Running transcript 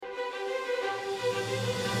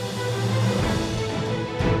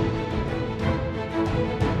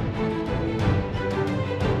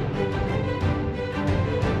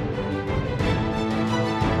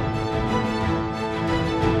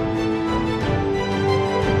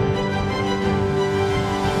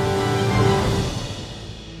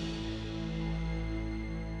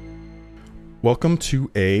Welcome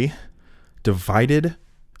to a divided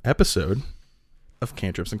episode of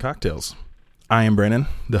Cantrips and Cocktails. I am Brennan,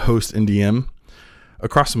 the host and DM.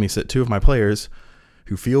 Across from me sit two of my players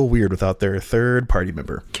who feel weird without their third party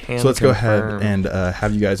member. So let's go ahead and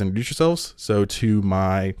have you guys introduce yourselves. So to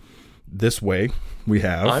my this way, we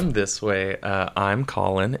have... I'm this way. I'm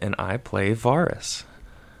Colin, and I play Varus.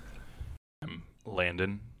 I'm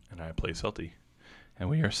Landon, and I play Celty. And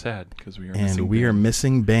we are sad because we are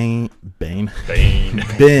missing Ben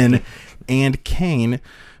and Kane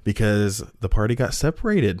because the party got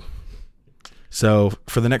separated. So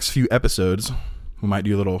for the next few episodes, we might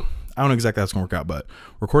do a little, I don't know exactly how it's going to work out, but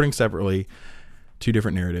recording separately, two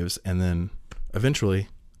different narratives, and then eventually,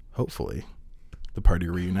 hopefully, the party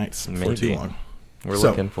reunites before too long. We're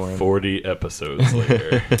looking for him. 40 episodes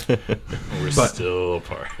later, we're still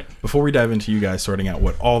apart. Before we dive into you guys sorting out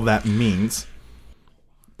what all that means,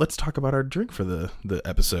 let's talk about our drink for the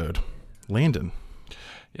episode. Landon.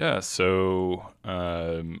 Yeah, so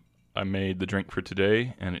I made the drink for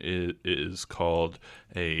today, and it is called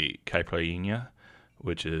a caipirinha,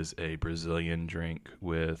 which is a Brazilian drink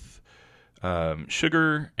with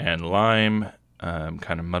sugar and lime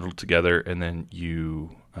kind of muddled together, and then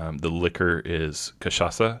the liquor is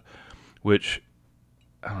cachaça, which...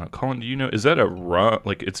 I don't know, Colin, do you know, is that a rum,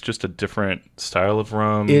 like it's just a different style of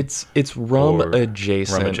rum? It's rum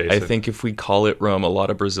adjacent. I think if we call it rum, a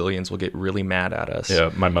lot of Brazilians will get really mad at us.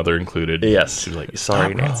 Yeah, my mother included. Yes. She's like,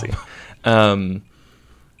 sorry, Nancy.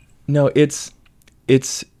 No, it's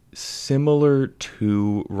similar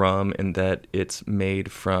to rum in that it's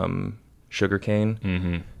made from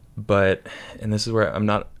sugarcane, but, and this is where I'm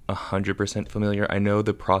not 100% familiar. I know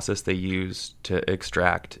the process they use to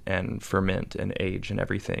extract and ferment and age and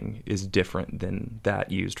everything is different than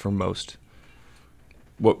that used for most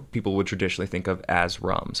what people would traditionally think of as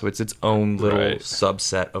rum. So it's its own little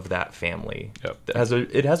subset of that family. Yep.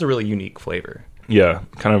 It has a really unique flavor. Yeah,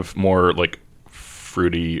 kind of more like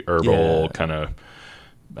fruity, herbal kind of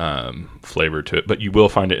flavor to it. But you will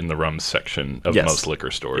find it in the rum section of most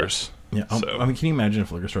liquor stores. Yeah, I mean, can you imagine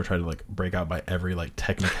if a liquor store tried to like break out by every like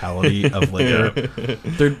technicality of liquor?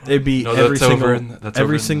 It'd be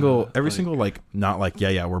every single like not like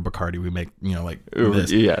we're Bacardi, we make like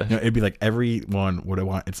this. Yeah, it'd be like every one would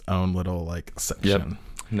want its own little like section. Yep.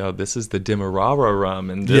 No, this is the Demerara rum,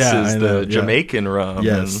 and this is the Jamaican rum.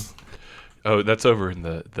 Yes. That's over in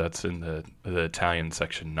the Italian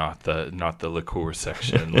section, not the liqueur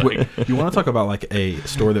section. Like, you want to talk about like a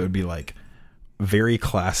store that would be like very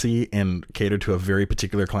classy and cater to a very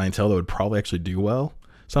particular clientele that would probably actually do well,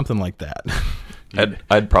 something like that.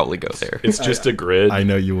 I'd probably go there. It's just a grid. I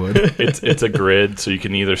know you would. It's a grid, so you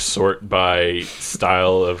can either sort by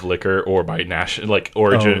style of liquor or by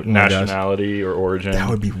origin, nationality or origin. That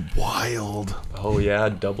would be wild. Oh yeah,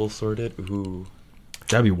 double sorted. Ooh,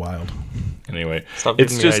 that'd be wild. Anyway,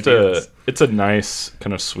 it's just it's a nice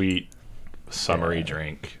kind of sweet summery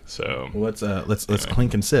drink. So let's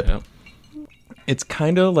clink and sip. Yep. It's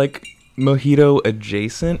kind of like mojito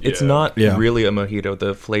adjacent. It's not really a mojito.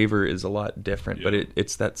 The flavor is a lot different, but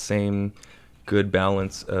it's that same good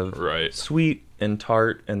balance of sweet and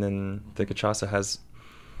tart, and then the cachaça has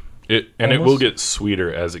it, and it will get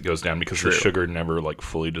sweeter as it goes down because the sugar never like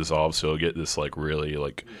fully dissolves, so you'll get this like really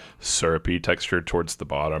like syrupy texture towards the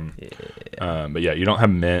bottom. But you don't have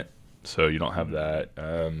mint, so you don't have that. I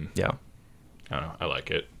don't know. I like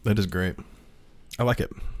it. That is great. I like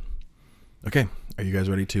it. Okay, are you guys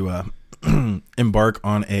ready to embark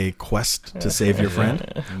on a quest to save your friend?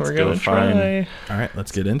 We're going to try. All right,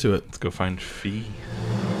 let's get into it. Let's go find Fee.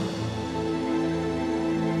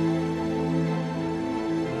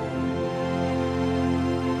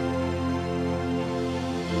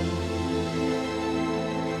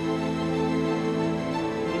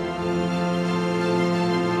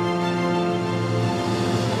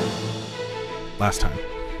 Last time.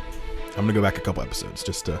 I'm going to go back a couple episodes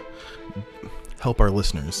just to help our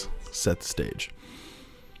listeners set the stage.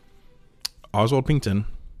 Oswald Pinkton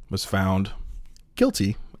was found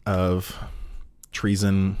guilty of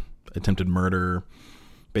treason, attempted murder,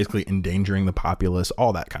 basically endangering the populace,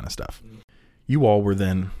 all that kind of stuff. You all were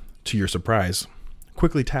then, to your surprise,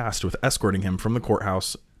 quickly tasked with escorting him from the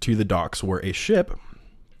courthouse to the docks where a ship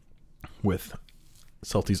with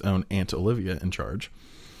Celty's own Aunt Olivia in charge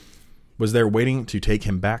was there waiting to take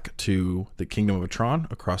him back to the Kingdom of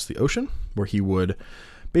Atron across the ocean, where he would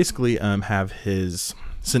basically have his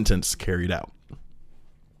sentence carried out.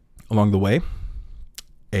 Along the way,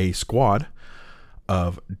 a squad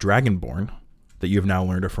of Dragonborn that you have now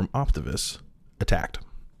learned are from Optivis attacked.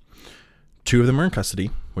 2 of them are in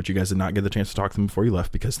custody, which you guys did not get the chance to talk to them before you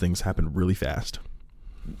left because things happened really fast.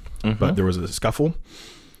 but there was a scuffle.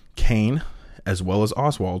 Kane, as well as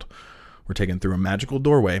Oswald, were taken through a magical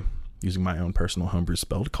doorway using my own personal homebrew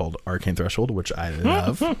spell called Arcane Threshold, which I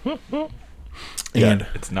love. And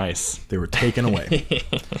it's nice. They were taken away.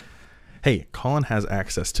 Hey, Colin has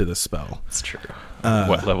access to this spell. It's true.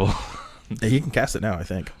 What level? He can cast it now, I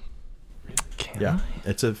think. Can I?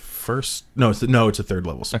 It's a first. It's a third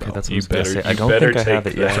level spell. Okay, that's what You I was going to better- say. I you don't better think I have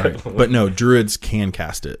take it yet. Sorry. But no, druids can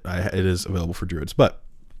cast it. It is available for druids. But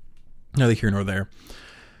neither here nor there.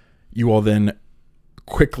 You all then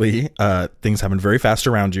quickly, things happen very fast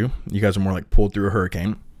around you. You guys are more like pulled through a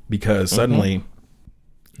hurricane because suddenly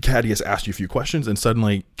Cadius asked you a few questions, and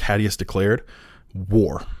suddenly Cadius declared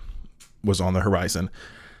war was on the horizon,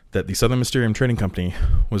 that the Southern Mysterium Trading Company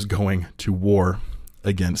was going to war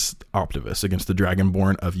against Optivus, against the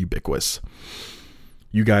Dragonborn of Ubiquus.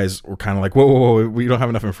 You guys were kind of like, whoa, we don't have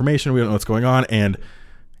enough information. We don't know what's going on. And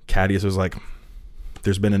Cadius was like,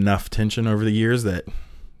 there's been enough tension over the years that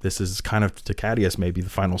this is kind of, to Cadius, maybe the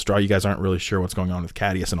final straw. You guys aren't really sure what's going on with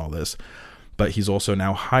Cadius and all this. But he's also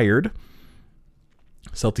now hired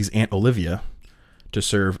Celti's Aunt Olivia to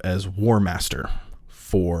serve as War Master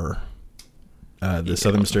for the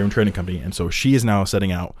Southern Mysterium Trading Company. And so she is now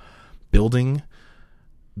setting out building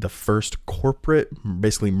the first corporate,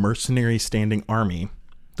 basically mercenary standing army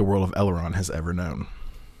the world of Elrond has ever known.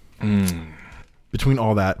 Between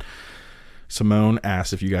all that, Simone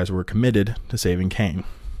asked if you guys were committed to saving Kane.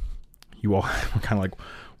 You all were kind of like,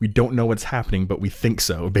 we don't know what's happening, but we think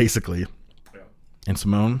so, basically. Yeah. And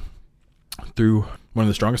Simone, through one of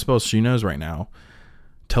the strongest spells she knows right now,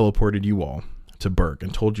 teleported you all to Burke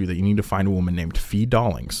and told you that you need to find a woman named Fee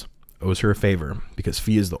Dallings. Owes her a favor because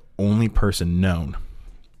Fee is the only person known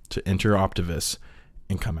to enter Optivus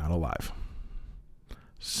and come out alive.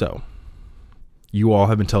 So, you all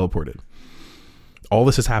have been teleported. All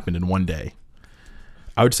this has happened in one day.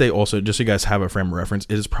 I would say also, just so you guys have a frame of reference,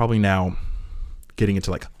 it is probably now getting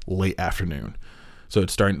into like late afternoon. So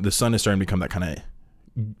it's starting, the sun is starting to become that kind of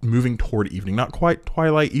moving toward evening. Not quite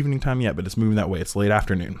twilight evening time yet, but it's moving that way. It's late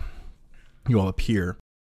afternoon. You all appear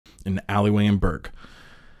in the alleyway in Burke,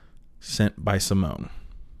 sent by Simone.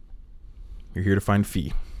 You're here to find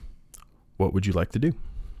Fee. What would you like to do?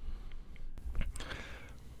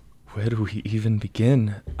 Where do we even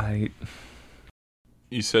begin?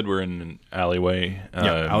 You said we're in an alleyway.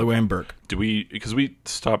 Alleyway in Burke. Do we? Because we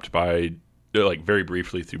stopped by like very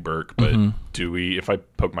briefly through Burke, but do we? If I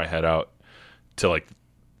poke my head out to like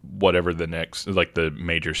whatever the next, like the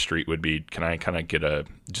major street would be, can I kind of get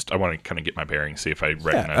I want to kind of get my bearings, see if I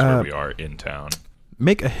recognize where we are in town.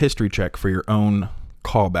 Make a history check for your own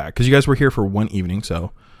callback, because you guys were here for one evening,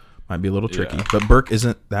 so might be a little tricky. Yeah. But Burke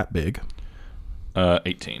isn't that big.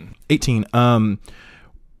 18. 18.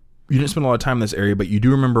 You didn't spend a lot of time in this area, but you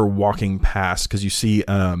do remember walking past, because you see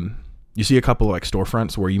a couple of like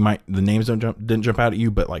storefronts where the names didn't jump out at you,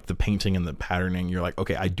 but like the painting and the patterning, you're like,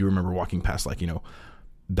 okay, I do remember walking past, like,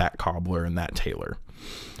 that cobbler and that tailor.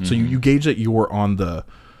 So you gauge that you were on the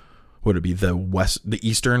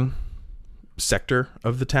eastern sector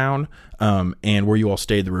of the town, and where you all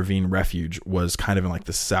stayed, the Ravine Refuge, was kind of in like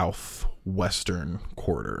the southwestern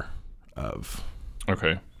quarter of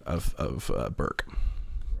Burke.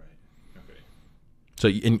 So,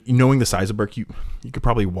 in knowing the size of Burke, you could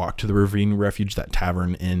probably walk to the Ravine Refuge, that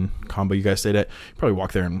tavern inn combo you guys stayed at. You probably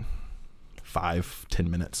walk there in 5-10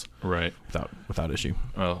 minutes, Right. without issue.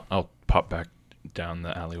 Well, I'll pop back down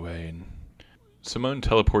the alleyway, and Simone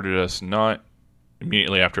teleported us not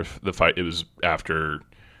immediately after the fight. It was after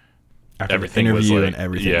everything the interview was like, and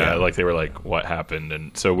everything. Yeah, like they were like, what happened?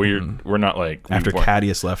 And so we're not like After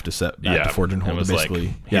Cadius left to set back to Fortune Hold, basically,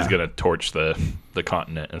 like, he's gonna torch the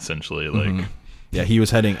continent essentially. Like, yeah, he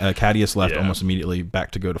was heading. Cadius left almost immediately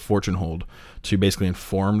back to go to Fortune Hold to basically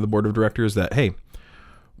inform the board of directors that, hey,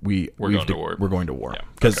 we're going to war. We're going to war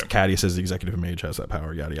because Cadius, as the executive mage, has that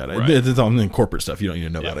power. Yada yada. Right. It's all in corporate stuff. You don't need to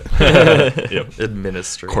know about it. Yep.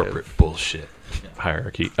 Administrative. Corporate bullshit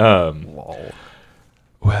hierarchy. Lol.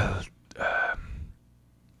 Well,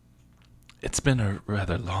 it's been a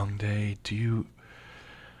rather long day.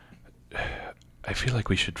 I feel like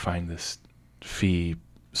we should find this Fee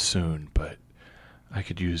soon, but I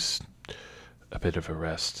could use a bit of a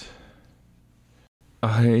rest.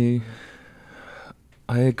 I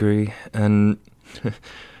agree, and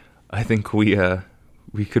I think we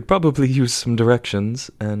could probably use some directions,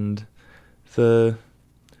 and the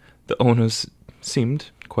owners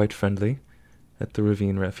seemed quite friendly at the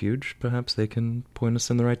Ravine Refuge. Perhaps they can point us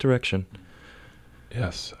in the right direction.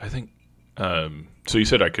 Yes, I think. So you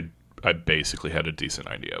said I basically had a decent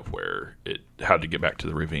idea of how to get back to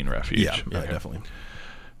the Ravine Refuge. Yeah, definitely.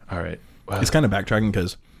 All right. Well, It's kind of backtracking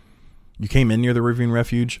because you came in near the Ravine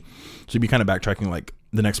Refuge, so you'd be kind of backtracking like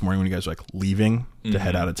the next morning when you guys are like leaving to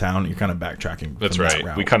head out of town. You're kind of backtracking. That's from right. That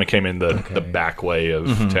route. We kind of came in the back way of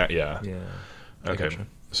town. Yeah. Yeah. Okay. Gotcha.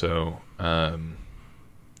 So,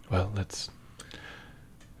 well,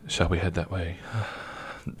 shall we head that way?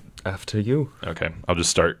 After you. Okay. I'll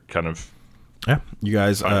just start kind of. Yeah, you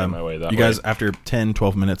guys. Finding my way that you guys, way. after 10,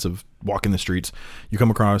 12 minutes of walking the streets, you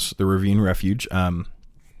come across the Ravine Refuge.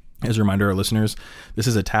 As a reminder, our listeners, this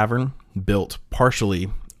is a tavern built partially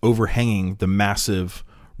overhanging the massive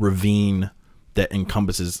ravine that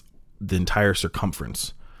encompasses the entire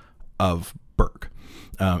circumference of Burke,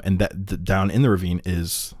 and that down in the ravine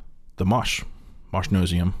is the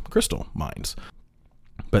Moshnozium crystal mines.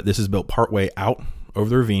 But this is built partway out over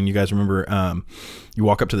the ravine. You guys remember, you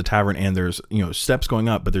walk up to the tavern and there's steps going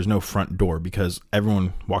up, but there's no front door because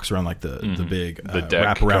everyone walks around like the big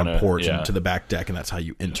deck wraparound kinda, porch yeah. into the back deck, and that's how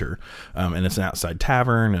you enter. And it's an outside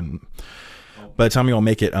tavern, and by the time you all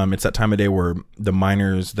make it, it's that time of day where the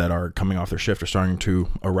miners that are coming off their shift are starting to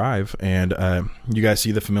arrive, and you guys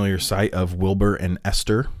see the familiar sight of Wilbur and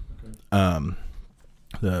Esther.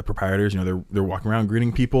 The proprietors, they're walking around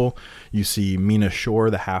greeting people. You see Mina Shore,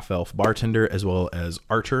 the half-elf bartender, as well as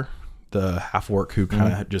Archer, the half-orc who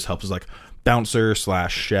kind of just helps as like bouncer /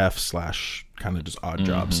 chef / kind of just odd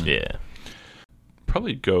jobs. Yeah.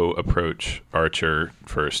 Probably go approach Archer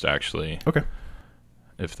first, actually. Okay.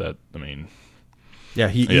 If that, I mean. Yeah,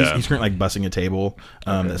 he's currently like bussing a table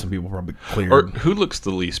that some people probably cleared. Or who looks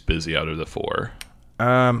the least busy out of the four?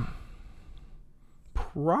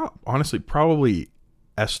 Honestly, probably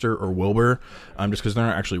Esther or Wilbur, just because they're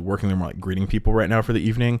not actually working. They're more like greeting people right now for the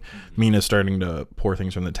evening. Mina's starting to pour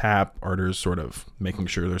things from the tap. Arter's sort of making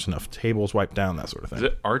sure there's enough tables wiped down, that sort of thing. Is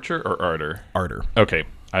it Archer or Arter? Arter. Okay.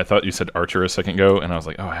 I thought you said Archer a second ago, and I was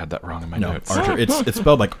like, oh, I had that wrong in my notes. Archer. It's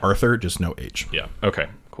spelled like Arthur, just no H. Yeah. Okay.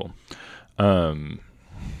 Cool.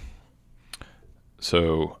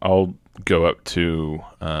 So I'll go up to,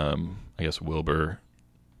 I guess, Wilbur.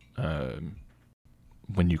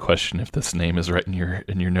 When you question if this name is right in your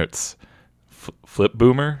notes, Flip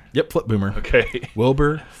Boomer. Yep, Flip Boomer. Okay.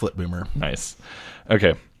 Wilbur Flip Boomer. Nice.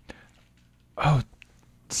 Okay. Oh,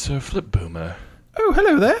 so Flip Boomer. Oh,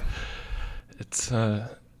 hello there. It's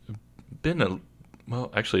been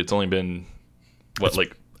actually, it's only been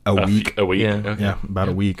like a week. A week. Yeah. Okay. Yeah, about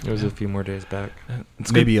a week. It was a few more days back.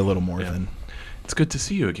 It's Maybe good. a little more Yeah. than. It's good to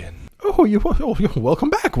see you again. Oh, you're welcome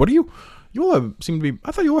back. What are you? You all seem to be.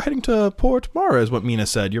 I thought you were heading to Port Mara, is what Mina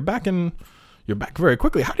said. You're back very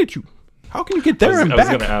quickly. How can you get there and I back?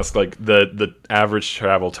 was going to ask like the average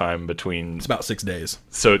travel time between. It's about 6 days.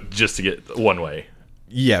 So just to get one way.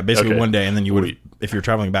 Yeah, basically Okay. one day, and then you would. If you're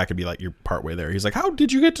traveling back, it'd be like you're part way there. He's like, "How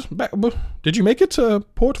did you get back? Did you make it to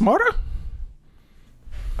Port Mara?"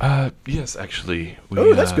 Yes, actually.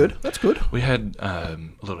 That's good. That's good. We had a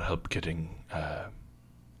little help getting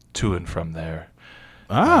to and from there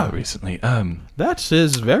recently. That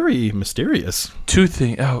is very mysterious. Two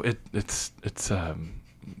things. Oh, it's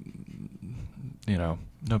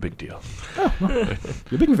no big deal.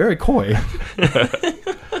 You're being very coy.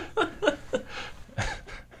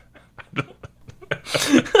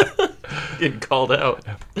 Getting called out.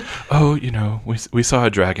 Oh, we saw a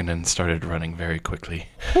dragon and started running very quickly.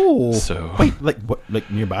 Oh, So- wait, like what? Like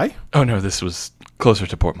nearby? Oh no, this was closer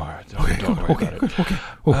to Port Mara. Don't worry about it. Good. Okay.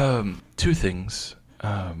 Oh. Two things.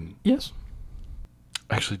 Yes.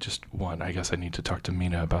 Actually, just one. I guess I need to talk to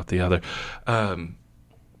Mina about the other.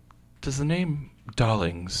 Does the name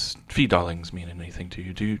Fee Dollings mean anything to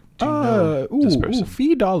you? Do you know this person?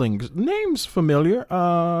 Fee Dollings. Name's familiar.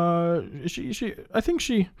 She. I think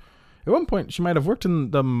she. At one point, she might have worked in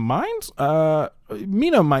the mines.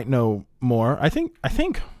 Mina might know more. I think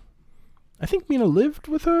Mina lived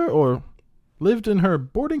with her or lived in her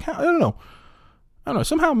boarding house. I don't know.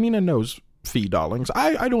 Somehow Mina knows Fee Dollings.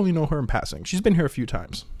 I'd only know her in passing. She's been here a few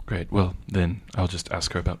times. Great. Well, then I'll just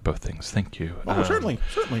ask her about both things. Thank you. Oh, certainly.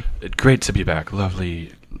 Great to be back.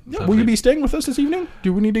 Lovely. Yeah, will you be staying with us this evening?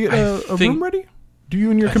 Do we need to get a room ready? Do you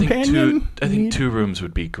and your companion? I think need 2 rooms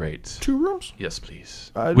would be great. 2 rooms. Yes, please.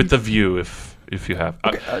 With the view, if you have.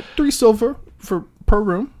 Okay, 3 silver per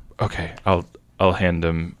room. Okay, I'll hand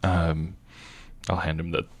him. I'll hand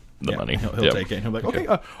him the money. He'll take it. And he'll be like, Okay.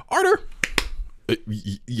 okay, Arter.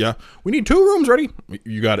 Yeah, we need 2 rooms ready.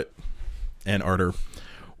 You got it. And Arter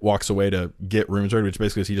walks away to get rooms ready, which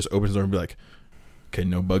basically is he just opens the door and be like, okay,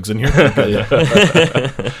 no bugs in here.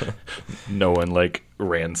 No one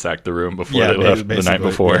ransacked the room before Yeah, they left the night basically,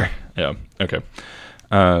 before. Yeah. Okay.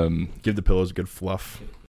 Give the pillows a good fluff.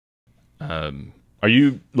 Are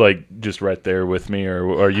you like just right there with me, or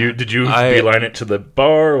are you? Did you beeline it to the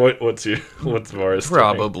bar? What's Varus doing?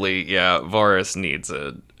 Probably, yeah. Varus needs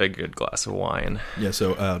a good glass of wine. Yeah.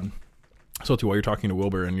 So, Salty, while you're talking to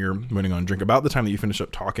Wilbur and you're moving on a drink, about the time that you finish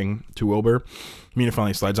up talking to Wilbur, Mina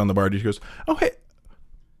finally slides on the bar. She goes, "Oh hey,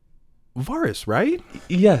 Varus, right?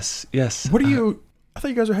 Yes. What are you? I thought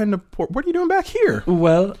you guys were heading to port. What are you doing back here?"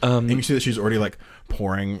 Well, and you see that she's already like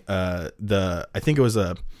pouring I think it was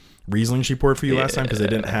a Riesling she poured for you last time because they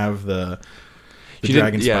didn't have the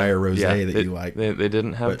Dragonspire rosé that you like. They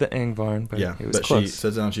didn't have the Angvarn, but it was close. She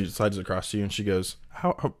sits down, she slides it across to you, and she goes,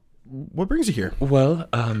 "How? What brings you here?" Well,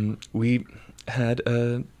 we had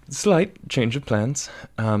a slight change of plans,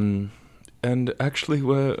 and actually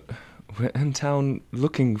we're in town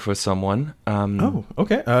looking for someone. Oh,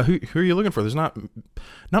 okay. Who are you looking for? There's not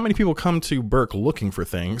many people come to Burke looking for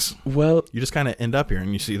things. Well, you just kind of end up here,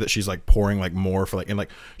 and you see that she's like pouring like more for like, and like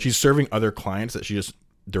she's serving other clients that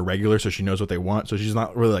they're regular, so she knows what they want. So she's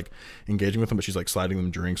not really like engaging with them, but she's like sliding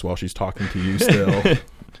them drinks while she's talking to you still.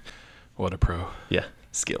 What a pro. Yeah,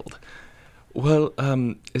 skilled. Well,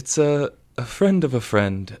 it's a friend of a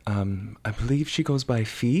friend. I believe she goes by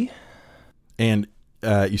Fee. And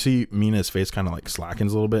you see Mina's face kind of like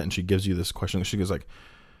slackens a little bit, and she gives you this question. She goes like,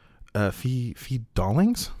 Fee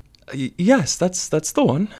Dollings? Yes, that's the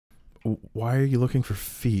one. Why are you looking for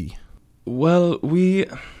Fee? Well,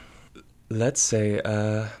 let's say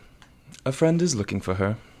a friend is looking for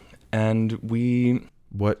her, and we...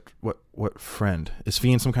 What friend? Is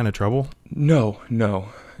Fee in some kind of trouble? No.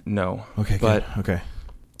 Okay, but good. Okay.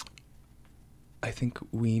 I think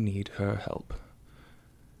we need her help.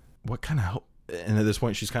 What kind of help? And at this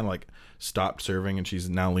point, she's kind of like stopped serving, and she's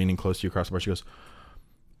now leaning close to you across the bar. She goes,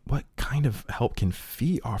 "What kind of help can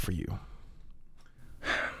Fee offer you?"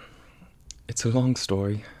 It's a long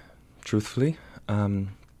story, truthfully.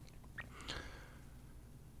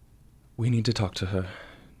 We need to talk to her.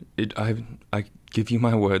 I give you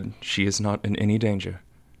my word, she is not in any danger.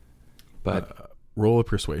 But roll a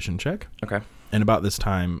persuasion check. Okay. And about this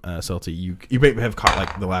time, Celty, you may have caught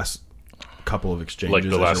like the last couple of exchanges, like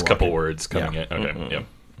the last couple words coming in. Okay.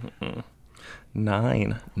 Yeah.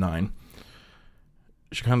 9.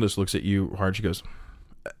 She kind of just looks at you hard. She goes,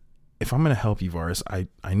 "If I'm going to help you, Varus, I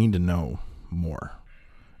need to know more."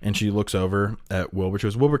 And she looks over at Wilbur. She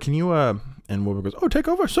goes, "Wilbur, can you?" And Wilbur goes, "Oh, take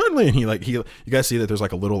over, certainly." And you guys see that there's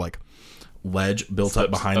like a little like ledge built up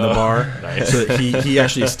behind the bar, nice. So that he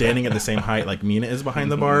actually is standing at the same height like Mina is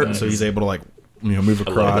behind the bar, nice. So he's able to like move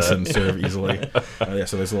across and serve easily.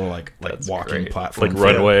 So there's a little like That's walking great. platform, like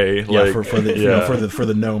runway, for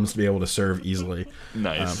the gnomes to be able to serve easily,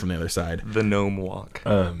 nice. From the other side. The gnome walk.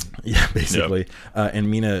 Basically. Yep. And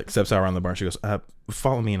Mina steps out around the bar. She goes,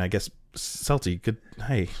 "Follow me." And I guess Celty, good.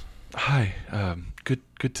 Hey. Hi. Good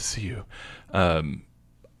to see you.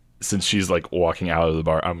 Since she's like walking out of the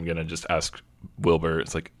bar, I'm gonna just ask Wilbur.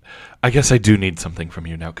 It's like, I guess I do need something from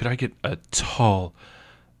you now. Could I get a tall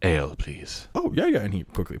ale, please? Oh yeah. And he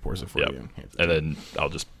quickly pours it for you. And then I'll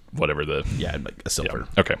just whatever like a silver.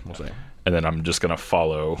 Yeah. Okay. We'll say. And then I'm just gonna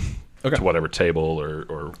follow to whatever table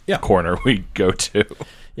or corner we go to.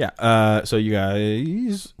 Yeah. So you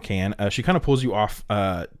guys can. She kind of pulls you off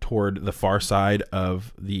toward the far side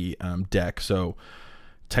of the deck. So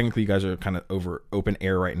technically, you guys are kind of over open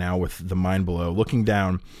air right now with the mine below. Looking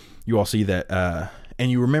down, you all see that, and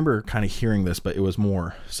you remember kind of hearing this, but it was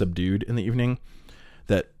more subdued in the evening.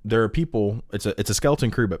 That there are people. It's a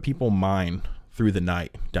skeleton crew, but people mine through the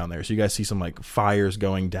night down there. So you guys see some like fires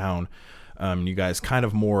going down. You guys kind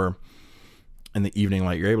of more in the evening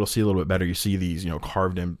light, you're able to see a little bit better. You see these,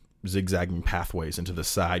 carved in zigzagging pathways into the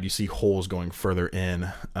side. You see holes going further in,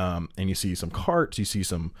 and you see some carts. You see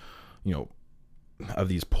some, of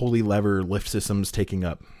these pulley lever lift systems taking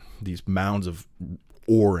up these mounds of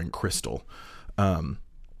ore and crystal.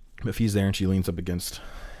 But Fee's there, and she leans up against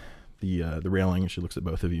the railing, and she looks at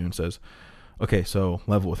both of you and says, "Okay, so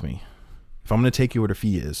level with me. If I'm going to take you where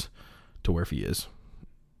Fee is,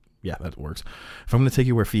 yeah, that works. If I'm going to take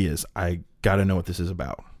you where Fee is, I got to know what this is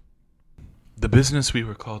about." The business we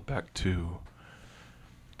were called back to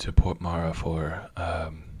Port Mara for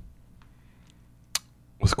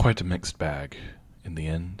was quite a mixed bag in the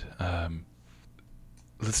end.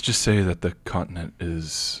 Let's just say that the continent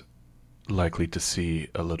is likely to see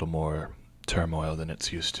a little more turmoil than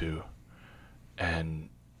it's used to. And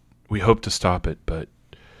we hope to stop it, but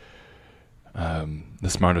the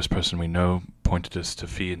smartest person we know pointed us to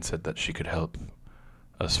Fee and said that she could help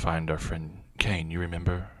us find our friend Kane. You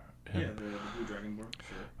remember him? Yeah, the Blue Dragonborn.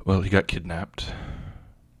 Sure. Well, he got kidnapped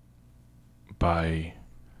by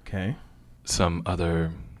some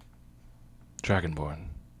other Dragonborn.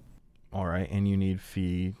 All right, and you need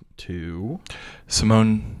Fee to...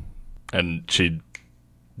 Simone, and she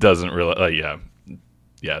doesn't really...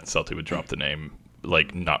 yeah, Celty would drop the name,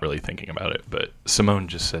 like, not really thinking about it, but Simone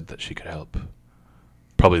just said that she could help.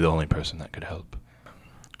 Probably the only person that could help.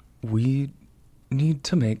 We need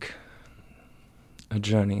to make a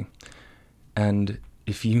journey, and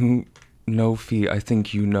if you know Fee, I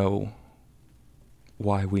think you know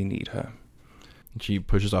why we need her. She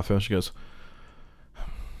pushes off and she goes,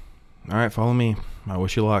 all right, follow me. I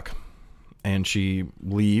wish you luck. And she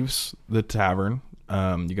leaves the tavern.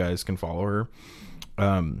 You guys can follow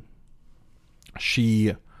her.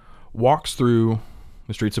 She walks through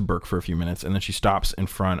the streets of Burke for a few minutes, and then she stops in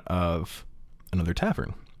front of another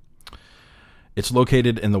tavern. It's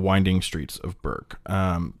located in the winding streets of Burke,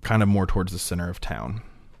 kind of more towards the center of town.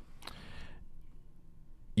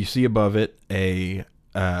 You see above it a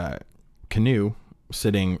canoe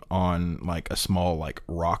sitting on like a small like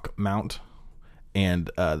rock mount, and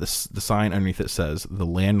the sign underneath it says the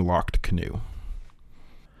Landlocked Canoe.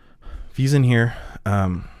 If he's in here,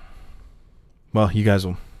 well,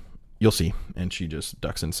 you'll see. And she just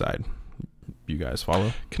ducks inside. You guys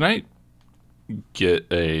follow? Can I get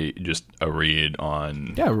just a read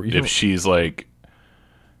on if she's like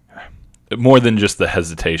more than just the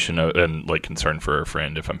hesitation and like concern for her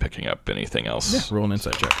friend, if I'm picking up anything else? Yeah, roll an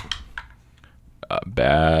insight check.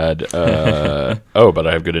 Bad. But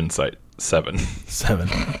I have good insight. 7.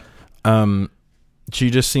 She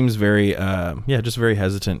just seems very, just very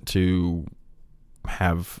hesitant to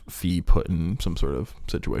have Fee put in some sort of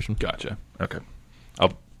situation. Gotcha. Okay.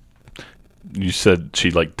 You said she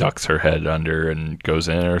like ducks her head under and goes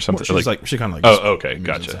in or something. Well, she kind of like. Oh, okay,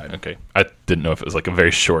 gotcha. Inside. Okay, I didn't know if it was like a very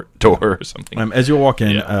short door or something. As you walk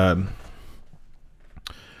in, as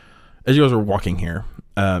you guys were walking here,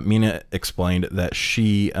 Mina explained that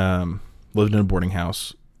she lived in a boarding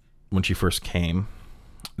house when she first came.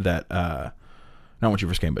 That not when she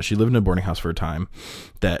first came, but she lived in a boarding house for a time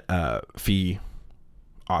that Fee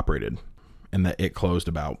operated, and that it closed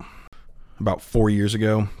about 3 years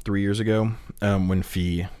ago, when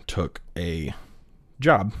Fee took a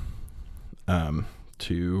job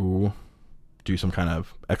to do some kind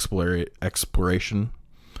of exploration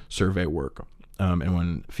survey work. And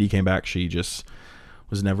when Fee came back, she just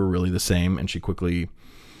was never really the same, and she quickly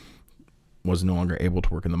was no longer able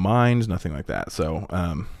to work in the mines, nothing like that. So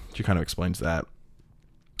she kind of explains that.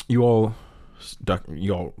 You all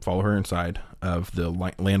follow her inside of the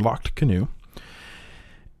Landlocked Canoe.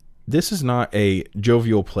 This is not a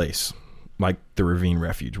jovial place like the Ravine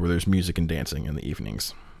Refuge, where there's music and dancing in the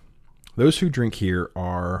evenings. Those who drink here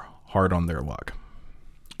are hard on their luck.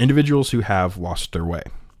 Individuals who have lost their way.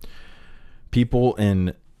 People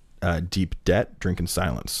in deep debt drink in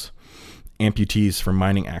silence. Amputees from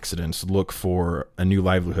mining accidents look for a new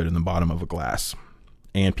livelihood in the bottom of a glass.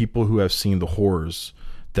 And people who have seen the horrors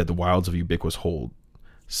that the wilds of Ubiquitous hold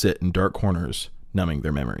sit in dark corners, numbing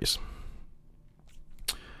their memories.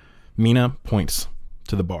 Mina points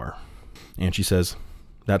to the bar, and she says,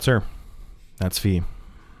 "That's her. That's Fee."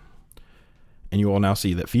 And you all now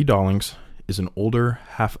see that Fee Dawlings is an older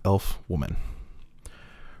half-elf woman.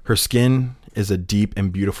 Her skin is a deep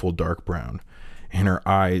and beautiful dark brown, and her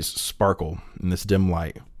eyes sparkle in this dim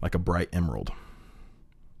light like a bright emerald.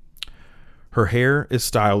 Her hair is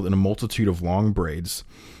styled in a multitude of long braids,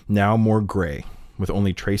 now more gray, with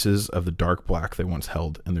only traces of the dark black they once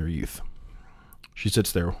held in their youth. She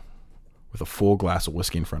sits there with a full glass of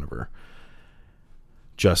whiskey in front of her,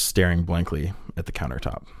 just staring blankly at the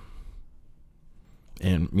countertop.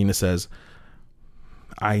 And Mina says,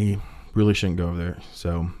 "I really shouldn't go over there,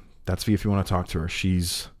 so that's Fee if you want to talk to her.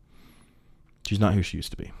 She's not who she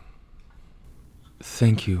used to be."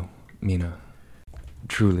 Thank you, Mina.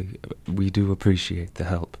 Truly, we do appreciate the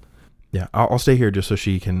help. Yeah, I'll stay here just so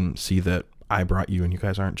she can see that I brought you and you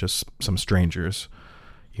guys aren't just some strangers,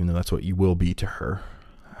 even though that's what you will be to her.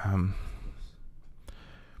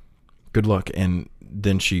 Good luck. And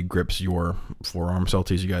then she grips your forearm,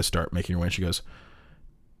 Celty, as you guys start making your way. And she goes,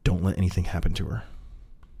 "Don't let anything happen to her."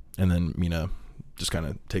 And then Mina just kind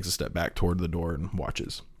of takes a step back toward the door and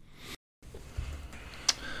watches.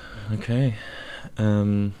 Okay.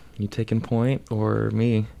 You taking point or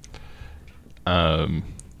me? I'll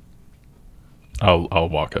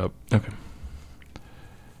walk up. Okay.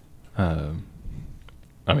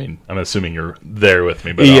 I mean, I'm assuming you're there with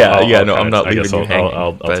me, but I'm not leaving you hanging.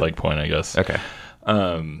 I'll take point, I guess. Okay.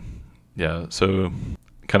 Yeah. So,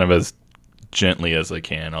 kind of as gently as I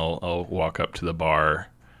can, I'll walk up to the bar.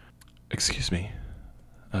 Excuse me.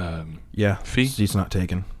 Yeah. Fee? Seat's not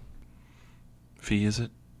taken. Fee, is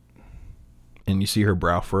it? And you see her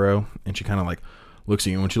brow furrow, and she kind of like looks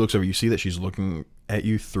at you. And when she looks over, you see that she's looking at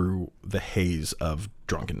you through the haze of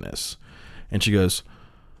drunkenness. And she goes,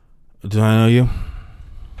 "Do I know you?"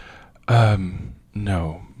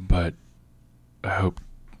 No, but I hope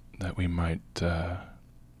that we might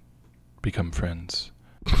become friends.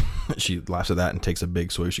 She laughs at that and takes a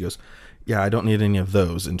big swig. She goes, "Yeah, I don't need any of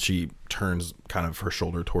those." And she turns kind of her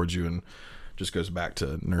shoulder towards you and just goes back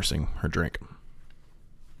to nursing her drink.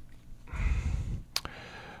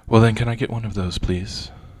 Well, then, can I get one of those,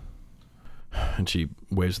 please? And she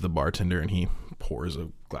waves to the bartender, and he pours a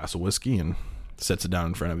glass of whiskey and sets it down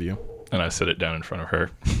in front of you. And I set it down in front of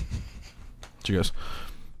her. She goes,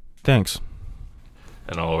 "Thanks."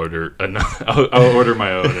 And I'll order I'll order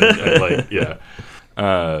my own.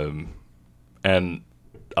 And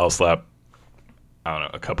I'll slap, I don't know,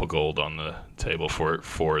 a couple gold on the table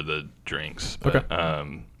for the drinks. But,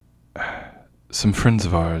 okay. Some friends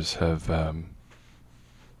of ours have, a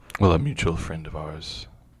mutual friend of ours,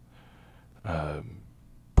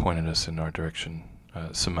 pointed us in our direction.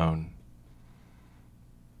 Simone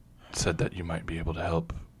said that you might be able to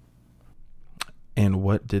help. And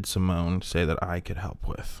what did Simone say that I could help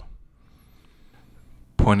with?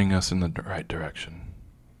 Pointing us in the right direction.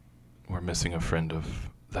 We're missing a friend of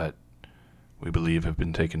that we believe have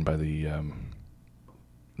been taken by the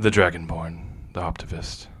Dragonborn, the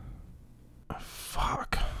Optivist.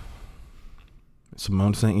 Fuck.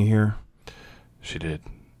 Simone sent you here? She did,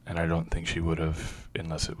 and I don't think she would have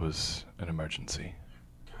unless it was an emergency.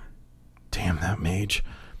 Damn that mage.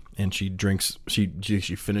 And she drinks, she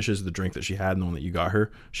finishes the drink that she had and the one that you got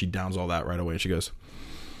her. She downs all that right away. She goes,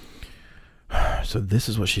 "So this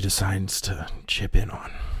is what she decides to chip in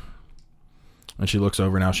on." And she looks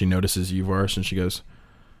over now. She notices you, Vars, and she goes,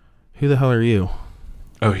 "Who the hell are you?"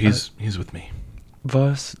 Oh, he's with me.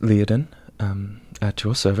 Vars Leoden, at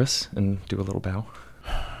your service, and do a little bow.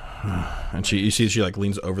 And you see she like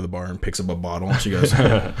leans over the bar and picks up a bottle. And she goes,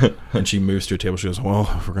 and she moves to a table. She goes, "Well,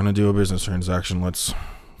 if we're gonna do a business transaction, let's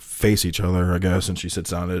face each other, I guess." And she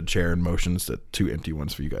sits down at a chair and motions to 2 empty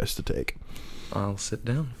ones for you guys to take. I'll sit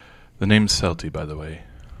down. The name's Celty, by the way.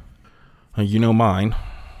 You know mine.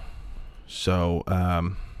 So,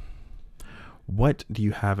 what do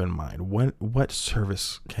you have in mind? What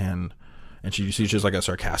service can? And she sees like a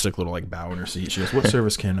sarcastic little like bow in her seat. She goes, "What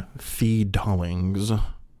service can Fee Dollings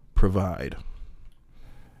provide?"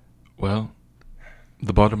 Well,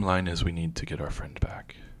 the bottom line is we need to get our friend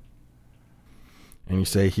back. And you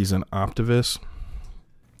say he's an Optivist?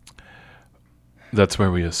 That's where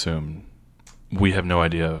we assume. We have no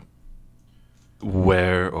idea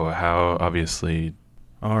where or how. Obviously,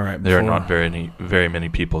 all right. There are not very many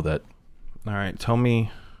people that. All right. Tell me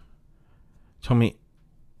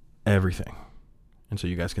everything, and so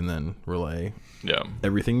you guys can then relay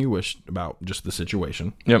everything you wish about just the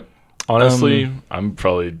situation. Yep. Honestly, I'm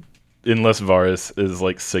probably, unless Varus is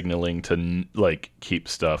like signaling to like keep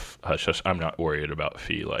stuff hush hush, I'm not worried about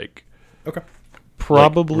Fee okay.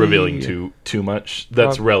 Probably like, revealing too much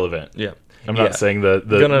that's relevant. Yeah. I'm not saying the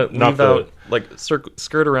gonna not leave out like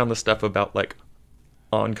skirt around the stuff about like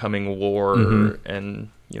oncoming war and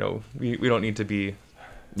we don't need to be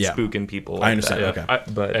spooking people like I understand. That.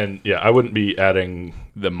 Okay. I wouldn't be adding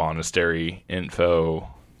the monastery info.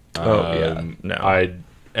 No.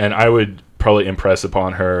 I would probably impress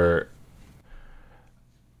upon her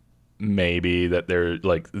maybe that they're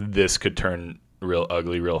like this could turn real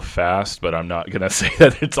ugly real fast, but I'm not gonna say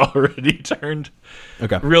that it's already turned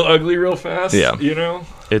real ugly real fast. Yeah,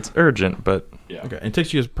 it's urgent, but okay. It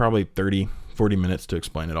takes you probably 30-40 minutes to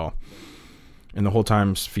explain it all, and the whole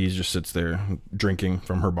time Fee just sits there drinking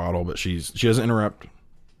from her bottle, but she doesn't interrupt.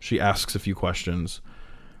 She asks a few questions,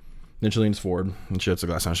 then she leans forward and she sets the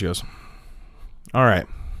glass down. She goes, "All right,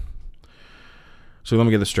 so let me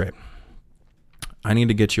get this straight. I need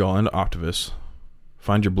to get you all into Optivus,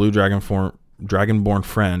 find your blue Dragonborn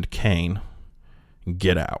friend, Kane, and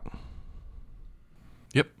get out."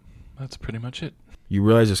 Yep, that's pretty much it. You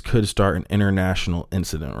realize this could start an international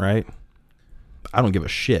incident, right? I don't give a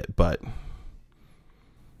shit, but...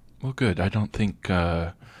 Well, good. I don't think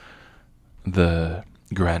the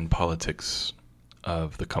grand politics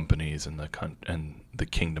of the companies and the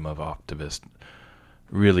kingdom of Optivist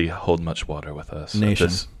really hold much water with us.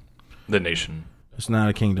 The nation. It's not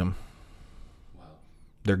a kingdom.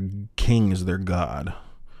 Their king is their god.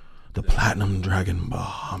 The Platinum Dragon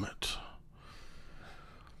Bahamut.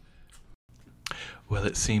 Well,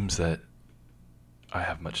 it seems that I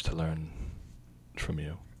have much to learn from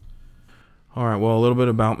you. All right, well, a little bit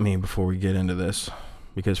about me before we get into this.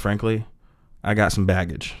 Because, frankly, I got some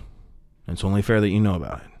baggage. And it's only fair that you know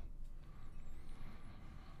about it.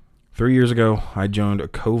 3 years ago, I joined a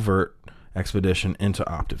covert expedition into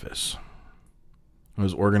Optivis. It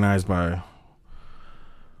was organized by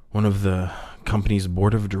one of the company's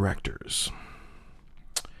board of directors.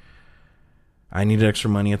 I needed extra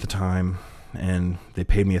money at the time, and they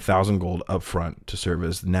paid me 1,000 gold up front to serve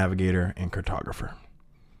as navigator and cartographer.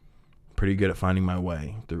 Pretty good at finding my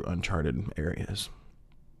way through uncharted areas.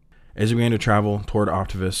 As we began to travel toward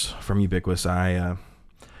Optivis from Ubiquitous, I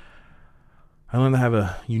learned to have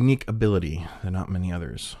a unique ability that not many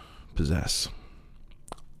others possess.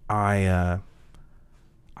 I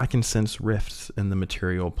can sense rifts in the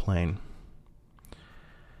material plane.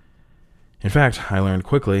 In fact, I learned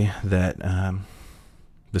quickly that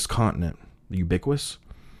this continent, the Ubiquitous,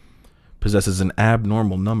 possesses an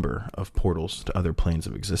abnormal number of portals to other planes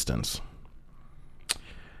of existence.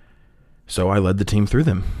 So I led the team through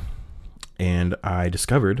them, and I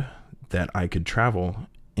discovered that I could travel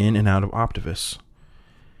in and out of Optivis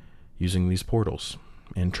using these portals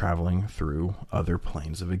and traveling through other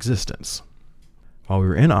planes of existence. While we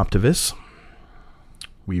were in Optivis,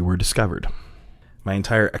 we were discovered. My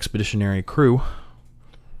entire expeditionary crew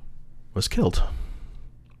was killed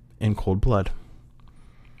in cold blood.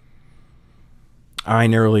 I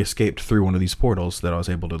narrowly escaped through one of these portals that I was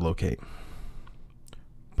able to locate.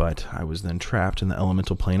 But I was then trapped in the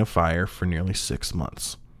elemental plane of fire for nearly 6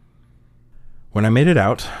 months. When I made it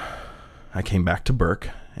out, I came back to Burke,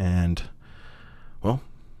 and, well,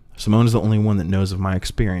 Simone is the only one that knows of my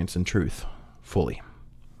experience and truth fully.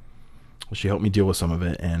 She helped me deal with some of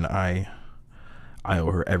it, and I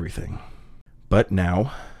owe her everything. But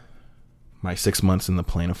now, my 6 months in the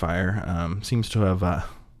plane of fire seems to have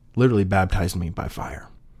literally baptized me by fire.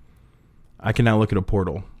 I can now look at a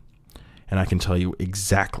portal, and I can tell you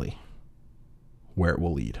exactly where it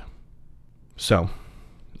will lead. So,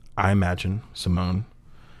 I imagine Simone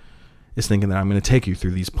is thinking that I'm going to take you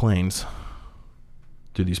through these planes,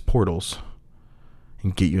 through these portals,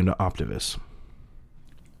 and get you into Optivis.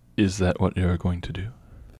 Is that what you're going to do?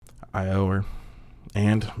 I owe her.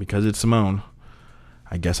 And because it's Simone,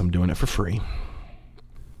 I guess I'm doing it for free.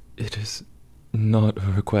 It is not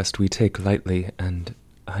a request we take lightly, and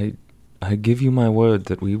I give you my word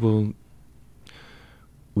that we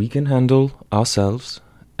can handle ourselves,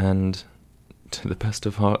 and to the best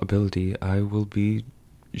of our ability, I will be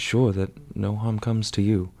sure that no harm comes to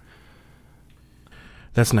you.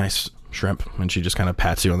 That's nice, Shrimp. And she just kind of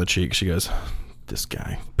pats you on the cheek. She goes, "This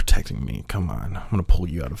guy protecting me, come on. I'm going to pull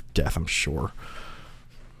you out of death, I'm sure."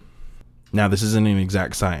 Now, this isn't an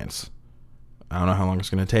exact science. I don't know how long it's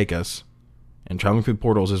going to take us. And traveling through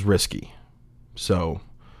portals is risky. So,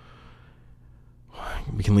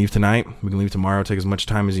 we can leave tonight. We can leave tomorrow. Take as much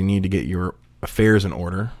time as you need to get your affairs in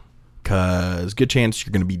order. Because good chance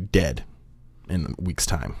you're going to be dead in a week's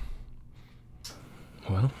time.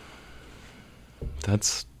 Well,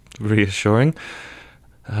 that's reassuring.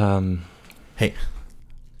 Hey,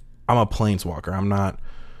 I'm a planeswalker. I'm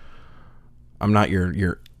not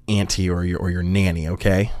your auntie or your nanny,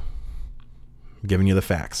 okay? I'm giving you the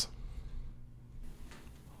facts.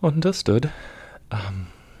 Understood.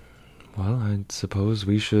 Well, I suppose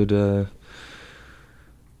we should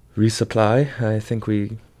resupply. I think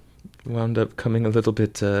we wound up coming a little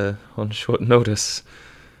bit on short notice.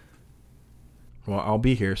 Well, I'll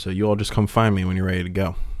be here, so you all just come find me when you're ready to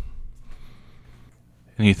go.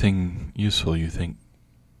 Anything useful you think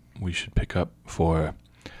we should pick up for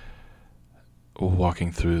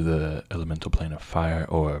walking through the elemental plane of fire,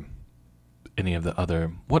 or any of the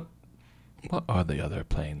other... What are the other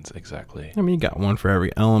planes exactly? I mean, you got one for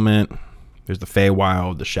every element. There's the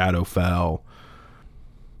Feywild, the Shadowfell.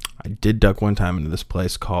 I did duck one time into this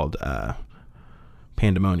place called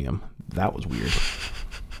Pandemonium. That was weird.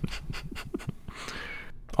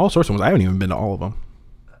 All sorts of ones. I haven't even been to all of them.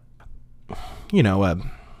 You know, a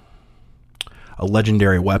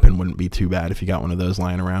legendary weapon wouldn't be too bad if you got one of those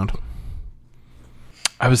lying around.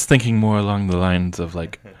 I was thinking more along the lines of,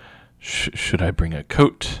 like, should I bring a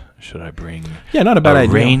coat? Should I bring not a bad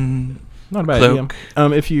idea. Rain Not a bad cloak?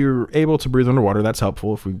 idea. If you're able to breathe underwater, that's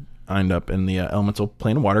helpful if we end up in the elemental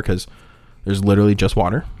plane of water, because there's literally just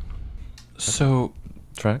water. So,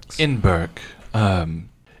 Tracks? in Burke,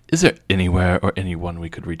 is there anywhere or anyone we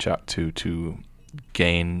could reach out to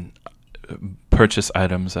gain purchase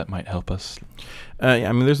items that might help us? Yeah,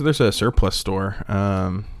 I mean, there's a surplus store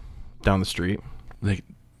down the street. They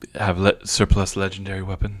have surplus legendary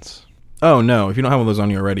weapons. Oh no! If you don't have one of those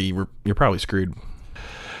on you already, you're probably screwed.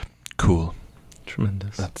 Cool.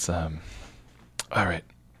 Tremendous. That's all right.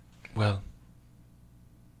 Well,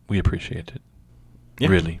 we appreciate it. Yeah.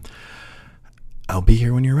 Really. I'll be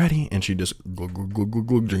here when you're ready. And she just glug, glug, glug, glug,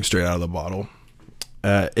 glug, drinks straight out of the bottle.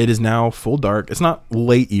 It is now full dark. It's not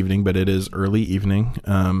late evening, but it is early evening.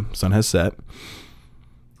 Sun has set.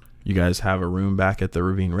 You guys have a room back at the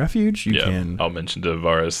Ravine Refuge. You can. I'll mention to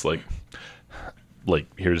Varus, like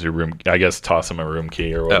here's your room. I guess toss him a room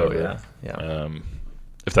key or whatever. Oh yeah.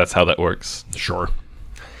 If that's how that works. Sure.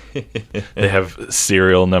 They have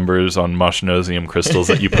serial numbers on Moshnosium crystals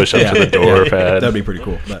that you push up to the door pad. That'd be pretty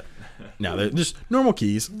cool. But no, they're just normal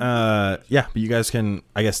keys. But you guys can,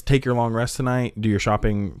 I guess, take your long rest tonight. Do your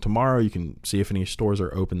shopping tomorrow. You can see if any stores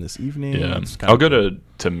are open this evening. Yeah, I'll go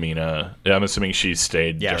to Mina. Yeah, I'm assuming she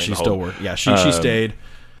stayed. Yeah, during she the still whole, worked. Yeah, she stayed.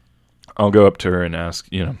 I'll go up to her and ask,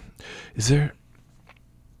 is there...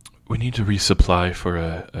 We need to resupply for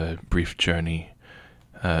a brief journey.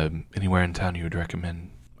 Anywhere in town you would recommend?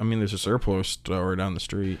 I mean, there's a surplus store down the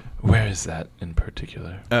street. Where is that in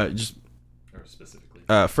particular? Just or specifically?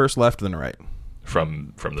 First left, then right.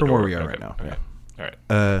 From the From door. where we are right now. Okay. Yeah.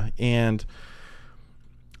 All right. And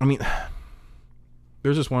I mean,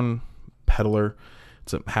 there's this one peddler.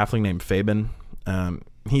 It's a halfling named Fabian.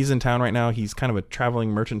 He's in town right now. He's kind of a traveling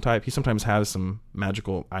merchant type. He sometimes has some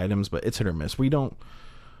magical items, but it's hit or miss. We don't.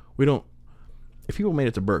 If people made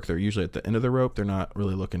it to Burke, they're usually at the end of the rope. They're not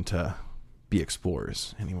really looking to be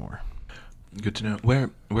explorers anymore. Good to know.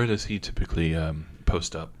 Where does he typically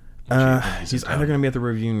post up? He's either going to be at the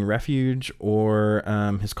Ravine Refuge or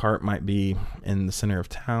his cart might be in the center of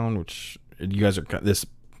town, which you guys are... This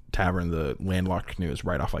tavern, the Landlocked Canoe, is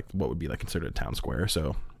right off like what would be like considered a town square.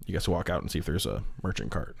 So you guys walk out and see if there's a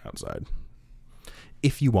merchant cart outside.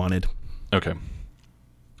 If you wanted. Okay.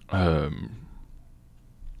 I'm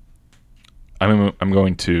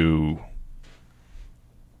going to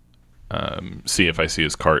see if I see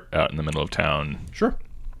his cart out in the middle of town. Sure.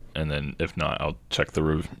 And then if not, I'll check the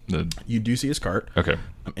roof. You do see his cart. Okay.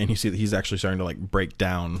 And you see that he's actually starting to like break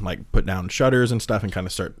down, like put down shutters and stuff and kind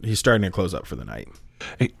of he's starting to close up for the night.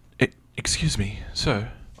 Excuse me,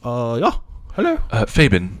 sir. Yeah. Hello.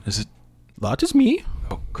 Fabian, is it? That is me.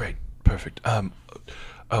 Oh, great. Perfect.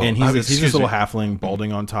 And he's this little halfling,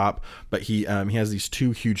 balding on top, but he has these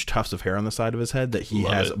two huge tufts of hair on the side of his head that he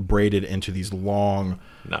has braided into these long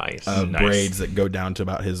braids that go down to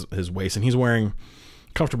about his waist, and he's wearing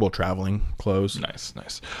comfortable traveling clothes.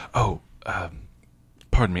 Nice. Oh,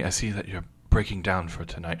 pardon me. I see that you're breaking down for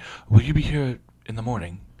tonight. Will you be here in the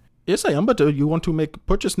morning? Yes, I am, but you want to make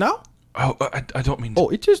purchase now? Oh, I don't mean to... Oh,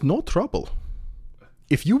 it is no trouble.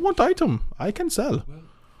 If you want item, I can sell.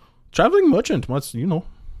 Traveling merchant must,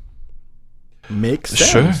 make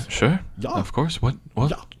sense. Sure. Yeah. Of course. What?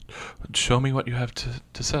 Yeah. Show me what you have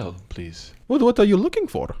to sell, please. What are you looking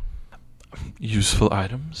for? Useful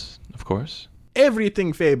items, of course.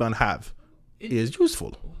 Everything Fabian have is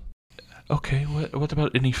useful. Okay, what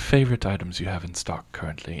about any favorite items you have in stock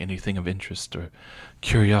currently? Anything of interest or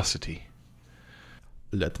curiosity?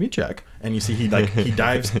 Let me check. And you see he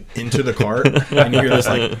dives into the cart and you hear this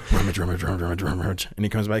like rummage. And he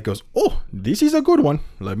comes back and goes, oh, this is a good one.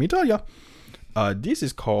 Let me tell you. This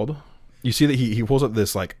is called... You see that he pulls up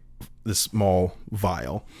this small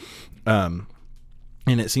vial. And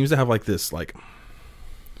it seems to have like this like...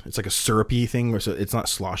 It's like a syrupy thing where it's not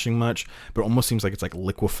sloshing much, but it almost seems like it's like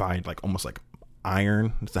liquefied, like almost like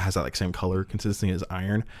iron. It has that like same color consistency as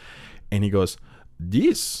iron. And he goes,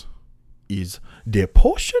 this is the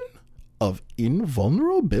potion of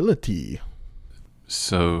invulnerability.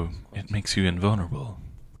 So it makes you invulnerable.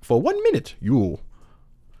 For 1 minute, you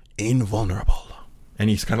invulnerable. And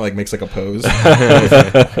he's kind of like makes like a pose,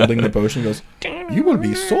 holding the potion. He goes, you will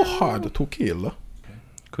be so hard to kill.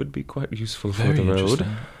 Could be quite useful for Very the road.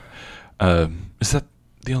 interesting. Is that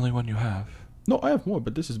the only one you have? No, I have more,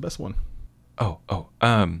 but this is the best one. Oh.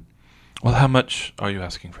 Well, how much are you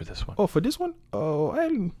asking for this one? Oh, for this one? Oh,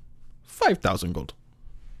 I'm 5,000 gold.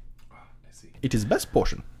 I see. It is best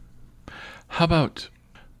portion. How about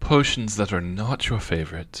potions that are not your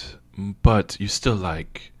favorite, but you still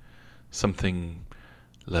like something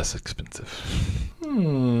less expensive?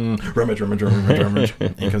 Rummage.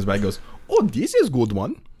 And he comes back and goes, oh, this is good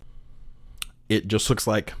one. It just looks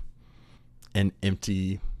like an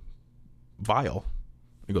empty vial.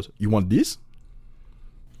 He goes, you want this?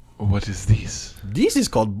 What is this? This is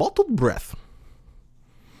called bottled breath.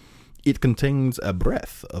 It contains a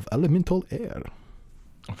breath of elemental air.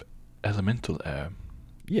 Of elemental air?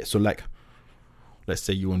 Yeah, so like, let's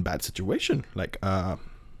say you're in a bad situation. Like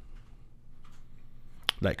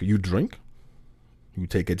you drink, you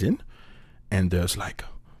take it in, and there's like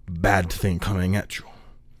bad thing coming at you.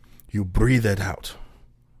 You breathe it out,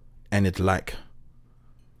 and it's like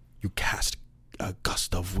you cast a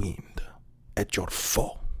gust of wind at your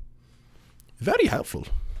foe. Very helpful.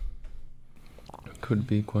 Could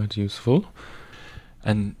be quite useful.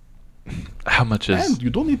 And how much is... And you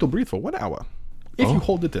don't need to breathe for 1 hour if you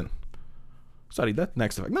hold it in. Sorry, that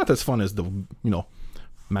next effect. Not as fun as the,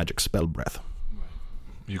 magic spell breath.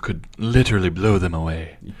 You could literally blow them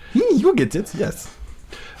away. You get it, yes.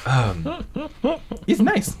 It's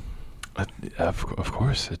nice. Of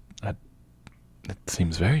course, it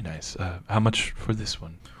seems very nice. How much for this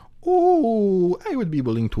one? Oh, I would be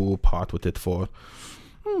willing to part with it for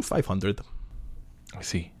 500. I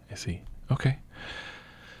see. Okay.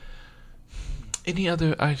 Any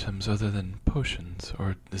other items other than potions,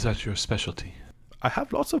 or is that your specialty? I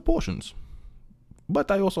have lots of potions, but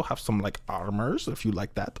I also have some armors if you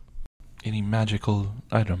like that. Any magical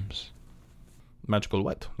items? Magical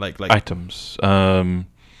what? Like items,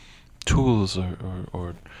 tools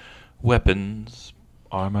or weapons,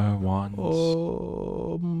 armor, wands.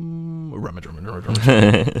 Rummage.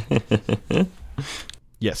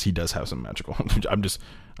 Yes, he does have some magical. I'm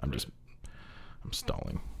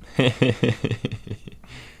stalling.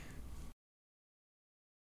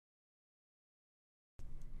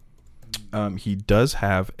 He does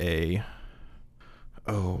have a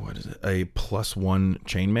what is it? A +1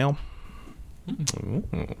 chainmail.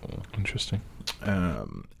 Interesting.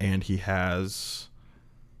 And he has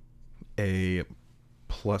a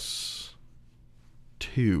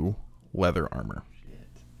 +2 leather armor.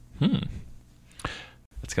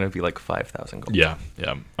 It's gonna be like 5,000 gold. Yeah.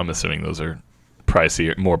 I'm assuming those are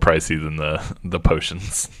more pricey than the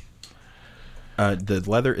potions. The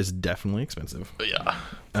leather is definitely expensive. Yeah.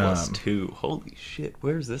 +2. Holy shit!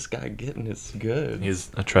 Where's this guy getting his goods? He's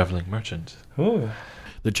a traveling merchant. Oh.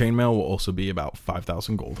 The chainmail will also be about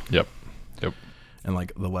 5,000 gold. Yep.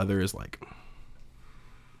 And the leather is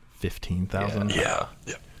 15,000. Yeah.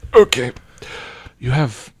 Okay. You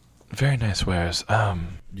have very nice wares. Do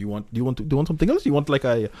you want something else? You want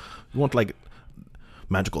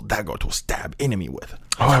magical dagger to stab enemy with?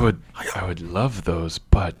 Oh, I would love those,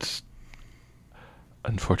 but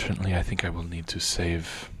unfortunately, I think I will need to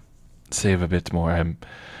save a bit more. I'm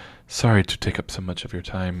sorry to take up so much of your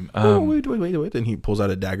time. Wait. And he pulls out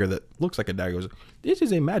a dagger that looks like a dagger. This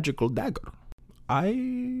is a magical dagger.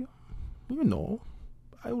 I will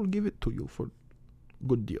give it to you for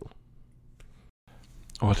good deal.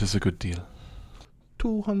 What is a good deal?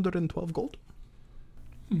 212 gold.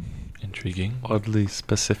 Intriguing. Oddly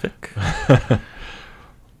specific.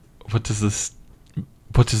 What is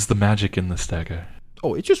the magic in this dagger?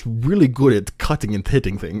 Oh, it's just really good at cutting and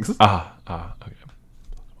hitting things. Okay.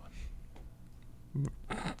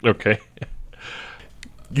 Okay.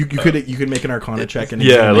 You could make an Arcana check. And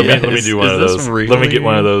let me do one of those. Really? Let me get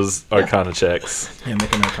one of those Arcana checks. Yeah,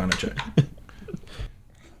 make an Arcana check.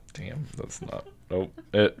 Damn, that's not. Nope.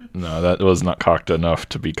 No, that was not cocked enough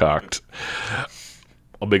to be cocked.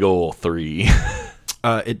 A big ol' 3.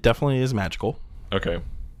 It definitely is magical. Okay.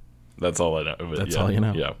 That's all I know. That's all you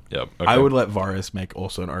know. Yeah. Okay. I would let Varus make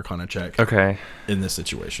also an Arcana check. Okay. In this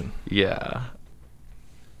situation. Yeah.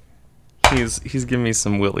 He's giving me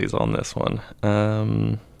some willies on this one.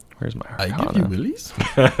 Where's my Arcana? I give you willies?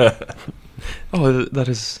 Oh, that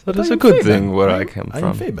is a good Fabian, thing where right? I come I from.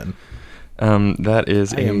 am Fabian. That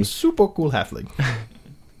is I am super cool halfling.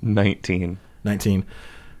 19. 19.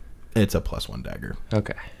 It's a +1 dagger.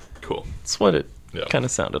 Okay. Cool. That's what it kind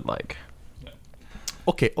of sounded like.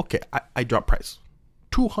 Okay. I drop price.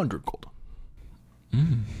 200 gold.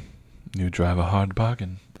 You drive a hard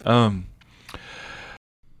bargain.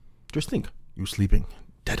 Just think, you sleeping,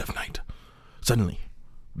 dead of night. Suddenly,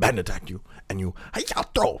 band attacked you, and you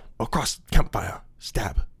throw across campfire,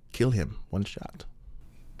 stab, kill him, one shot.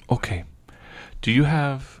 Okay. Do you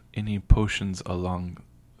have any potions along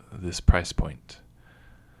this price point?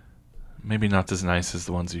 Maybe not as nice as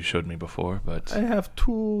the ones you showed me before, but... I have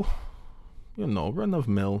 2,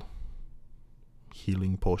 run-of-mill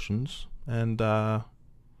healing potions, and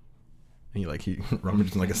he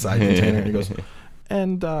rummages in a side container, and he goes,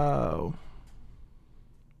 and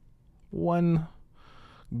 1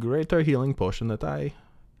 greater healing potion that I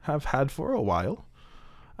have had for a while.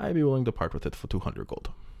 I'd be willing to part with it for 200 gold.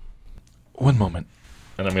 One moment.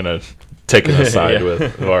 And I'm going to take it aside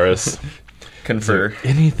with Varus. Confer. Is there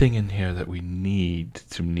anything in here that we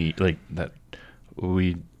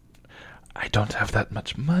I don't have that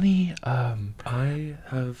much money. I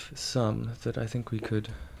have some that I think we could...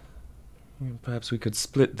 Perhaps we could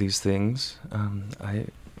split these things.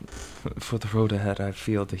 For the road ahead, I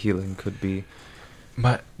feel the healing could be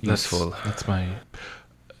useful. That's my...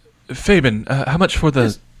 Fabian, how much for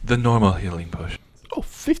the normal healing potion? Oh,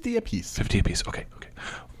 50 apiece. 50 apiece. Okay.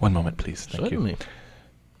 One moment, please. Thank Certainly. you.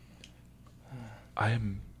 I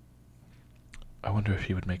wonder if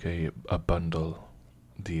you would make a bundle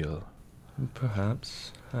deal.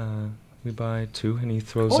 Perhaps. We buy 2 and he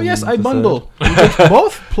throws Oh in yes, the I third. bundle. You get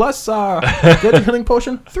both plus get the healing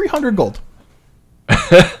potion, 300 gold.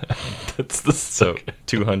 That's the So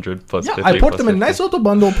 200 plus Yeah, 50 I put plus them in a 50. nice little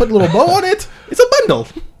bundle, put a little bow on it. It's a bundle.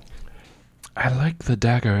 I like the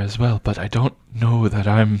dagger as well, but I don't know that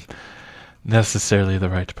I'm necessarily the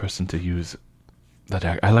right person to use the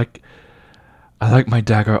dagger. I like my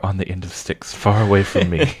dagger on the end of sticks, far away from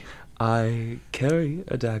me. I carry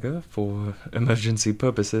a dagger for emergency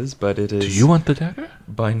purposes, but it is Do you want the dagger?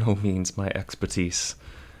 by no means my expertise.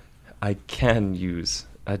 I can use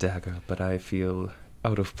a dagger, but I feel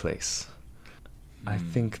out of place. I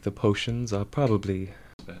think the potions are probably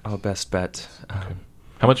our best bet. Okay.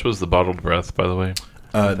 How much was the bottled breath, by the way?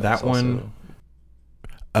 That That's one,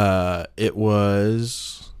 it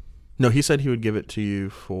was... No, he said he would give it to you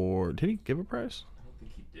for... Did he give a price?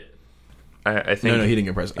 I think No, he didn't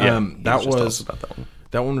give a price. Yeah, That he just told us was... about that one.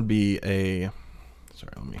 That one would be a...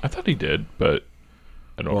 Sorry, let me... I thought he did, but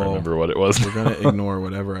I don't Well, remember what it was. We're going to ignore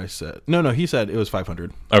whatever I said. No, he said it was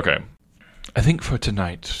 500. Okay. I think for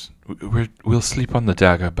tonight, we'll sleep on the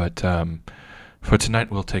dagger, but for tonight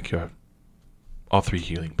we'll take all 3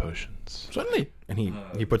 healing potions. Certainly. And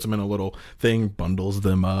he puts them in a little thing, bundles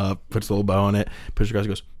them up, puts a little bow on it, puts your guys,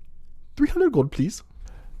 goes, 300 gold, please.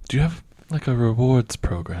 Do you have like a rewards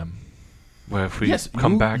program where if we Yes,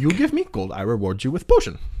 come back? You give me gold, I reward you with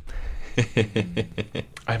potion.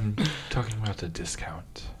 I'm talking about a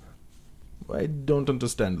discount. I don't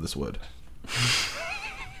understand this word.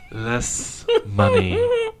 Less money.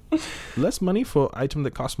 Less money for item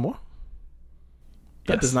that costs more?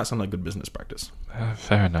 That Yes. does not sound like good business practice.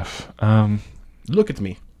 Fair enough. Look at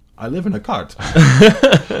me. I live in a cart.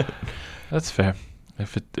 That's fair.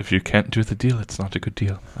 If you can't do the deal, it's not a good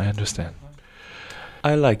deal. I understand.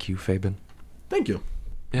 I like you, Fabian. Thank you.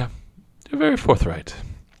 Yeah, you're very forthright.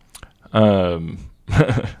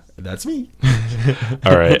 That's me.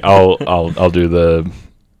 All right, I'll do the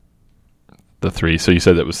 3. So you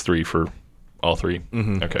said that was 3 for all 3.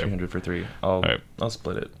 Mm-hmm. Okay, 300 for 3. I'll right.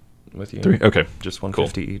 split it with you. 3. Okay, Just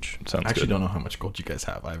 150 each. sounds I actually good. don't know how much gold you guys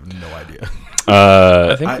have. I have no idea.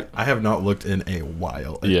 I think I have not looked in a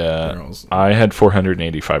while. at Yeah, minerals. I had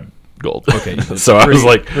 485 gold. Okay. So I was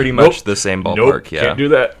like, pretty nope, much the same ballpark. nope, Yeah. can't do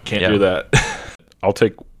that. Can't Yeah. do that. I'll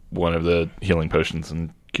take one of the healing potions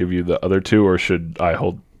and give you the other 2, or should I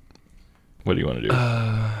hold? What do you want to do?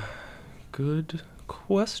 Good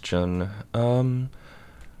question.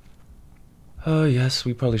 Yes,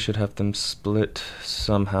 we probably should have them split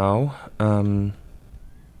somehow.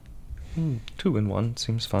 2 and 1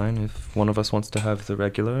 seems fine if one of us wants to have the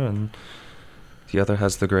regular and the other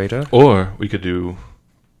has the greater. Or we could do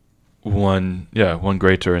one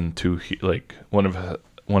greater and 2 like one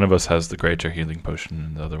of us has the greater healing potion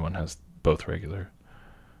and the other one has both regular.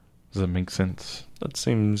 Does that make sense? That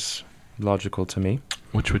seems logical to me.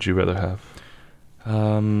 Which would you rather have?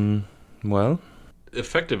 Well,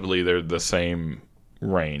 Effectively, they're the same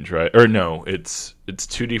range, right? Or no, it's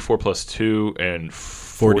 2d4 plus 2 and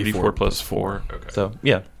 4d4 plus 4. Okay. so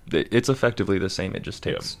yeah, it's effectively the same. It just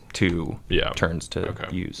takes 2 Yeah. turns to Okay.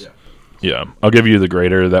 use. Yeah, I'll give you the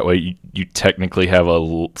greater. That way, you technically have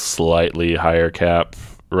a slightly higher cap,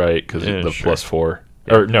 right? Because Yeah, the sure. plus 4.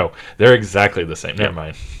 Or no, they're exactly the same. Never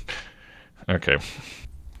mind. Okay.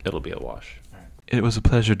 It'll be a wash. It was a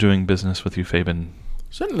pleasure doing business with you, Fabian.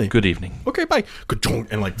 Certainly. Good evening. Okay, bye.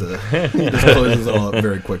 Ka-chonk, and like he just closes it all up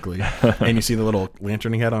very quickly. And you see the little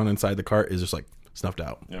lantern he had on inside the cart is just like snuffed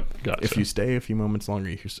out. Yep. Gotcha. If you stay a few moments longer,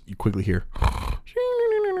 you quickly hear.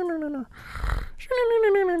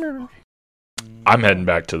 I'm heading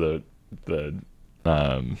back to the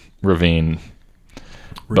ravine.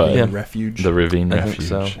 But- Ravine refuge. The ravine I think refuge.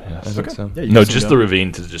 so. Yes. I think Okay. so. Yeah, you No, guys can just go. the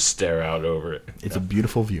ravine to just stare out over it. It's a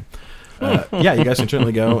beautiful view. Yeah, you guys can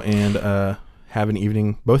certainly go and have an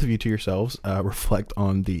evening, both of you to yourselves, reflect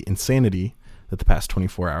on the insanity that the past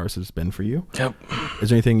 24 hours has been for you. Yep. Is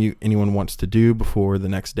there anything anyone wants to do before the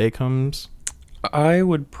next day comes? I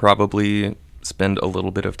would probably spend a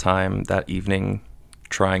little bit of time that evening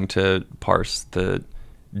trying to parse the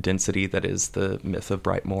density that is the myth of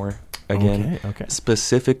Brightmoor again. Okay.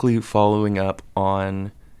 Specifically following up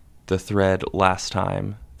on the thread last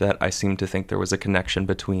time that I seem to think there was a connection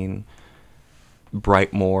between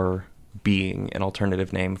Brightmoor being an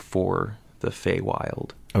alternative name for the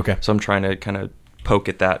Feywild. Okay. So I'm trying to kind of poke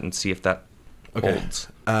at that and see if that holds.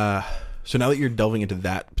 So now that you're delving into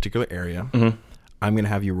that particular area, Mm-hmm. I'm going to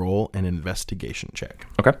have you roll an investigation check.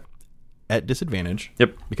 Okay. At disadvantage.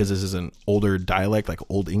 Yep. Because this is an older dialect, like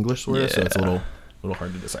Old English sort of, so it's a Yeah. little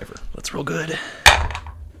hard to decipher. Let's roll good.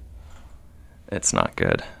 It's not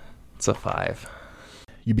good. It's a 5.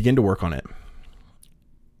 You begin to work on it,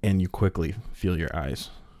 and you quickly feel your eyes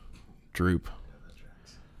droop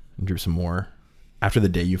and droop some more. After the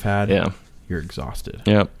day you've had, you're exhausted.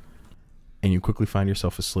 Yep. And you quickly find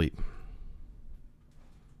yourself asleep.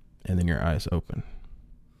 And then your eyes open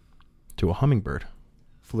to a hummingbird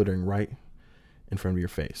flittering right in front of your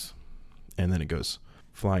face. And then it goes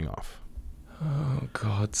flying off. Oh,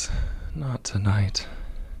 God, not tonight.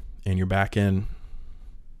 And you're back in,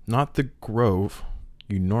 not the grove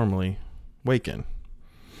you normally wake in,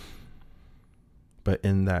 but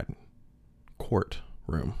in that court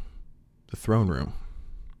room, the throne room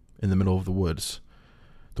in the middle of the woods,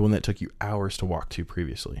 the one that took you hours to walk to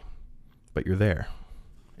previously. But you're there,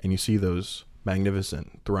 and you see those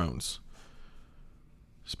magnificent thrones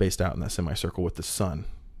spaced out in that semicircle with the sun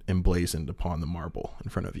emblazoned upon the marble in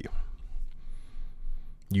front of you.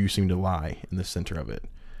 You seem to lie in the center of it,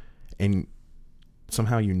 and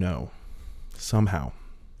somehow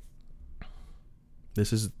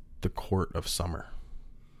this is the court of summer.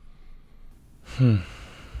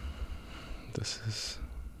 This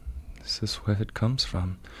is where it comes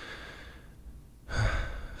from.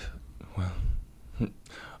 Well,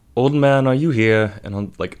 old man, are you here? And I'll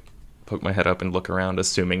poke my head up and look around,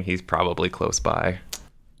 assuming he's probably close by.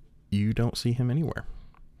 You don't see him anywhere.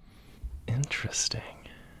 Interesting.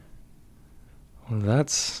 Well,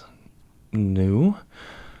 that's new.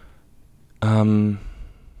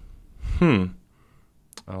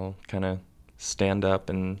 I'll kind of stand up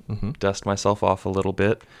and dust myself off a little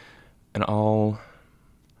bit, and I'll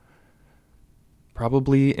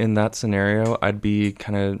probably, in that scenario, I'd be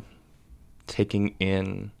kind of taking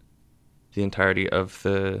in the entirety of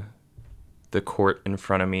the court in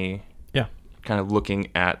front of me. Yeah. Kind of looking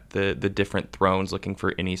at the different thrones, looking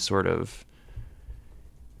for any sort of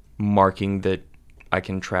marking that I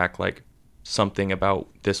can track, something about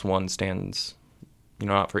this one stands,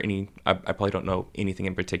 not for any, I probably don't know anything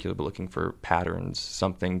in particular, but looking for patterns,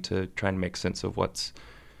 something to try and make sense of what's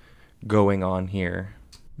going on here.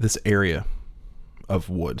 This area of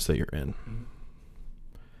woods that you're in,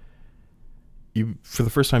 you, for the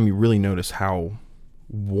first time, you really notice how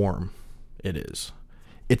warm it is.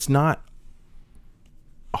 It's not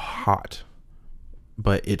hot,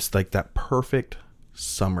 but it's like that perfect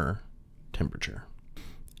summer temperature.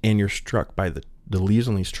 And you're struck by the leaves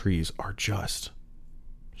on these trees are just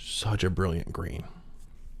such a brilliant green.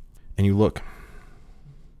 And you look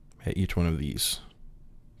at each one of these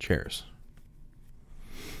chairs.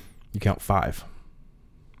 You count 5.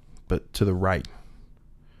 But to the right,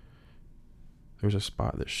 there's a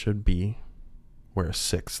spot that should be where a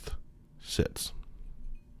 6th sits.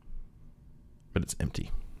 But it's empty.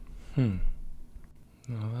 No,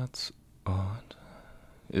 that's odd.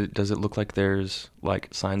 Does it look like there's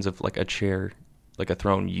signs of a chair, a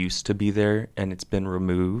throne used to be there and it's been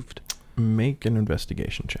removed? Make an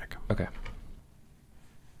investigation check. Okay.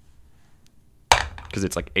 Because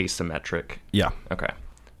it's asymmetric. Yeah. Okay.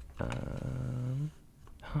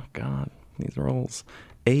 Oh God, these rolls.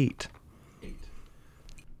 8.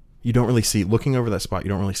 You don't really see, looking over that spot, you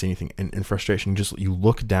don't really see anything. In frustration, you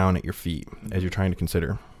look down at your feet as you're trying to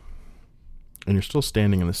consider. And you're still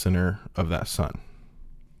standing in the center of that sun.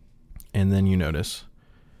 And then you notice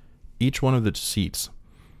each one of the seats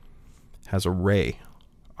has a ray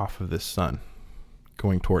off of this sun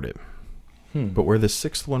going toward it. But where the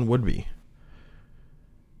 6th one would be,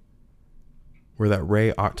 where that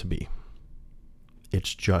ray ought to be,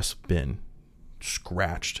 it's just been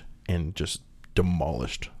scratched and just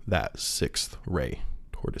demolished that 6th ray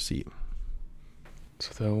toward a seat.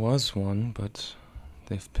 So there was one, but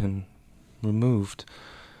they've been removed.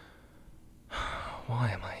 Why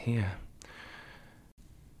am I here?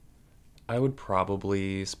 I would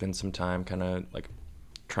probably spend some time kind of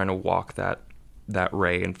trying to walk that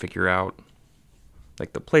ray and figure out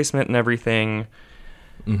the placement and everything.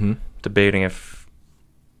 Debating if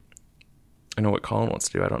I know what Colin wants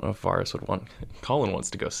to do. I don't know if Varus would want. Colin wants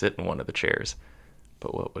to go sit in one of the chairs,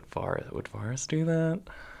 but what would Varus do that?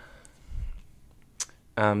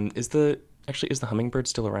 Is the hummingbird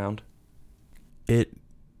still around?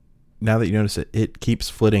 Now that you notice it, it keeps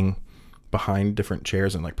flitting behind different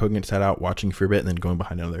chairs and poking its head out, watching you for a bit, and then going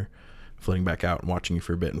behind another, flitting back out and watching you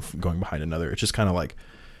for a bit and going behind another. It's just kind of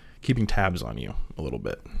keeping tabs on you a little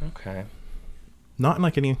bit. Okay. Not in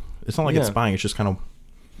it's not it's spying. It's just kind of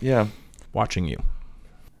watching you.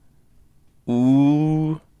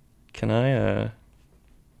 Ooh, can I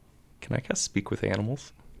cast Speak with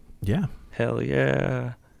Animals? Yeah. Hell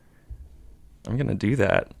yeah. I'm gonna do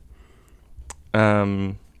that.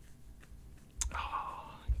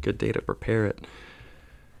 Good day to prepare it.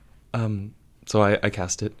 So I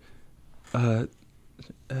cast it.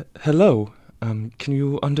 hello. Can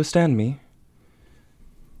you understand me?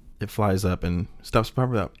 It flies up and stops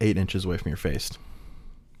probably about 8 inches away from your face.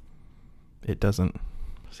 It doesn't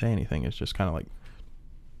say anything. It's just kind of like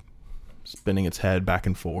spinning its head back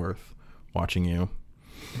and forth, watching you.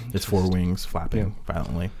 Its 4 wings flapping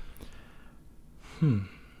violently.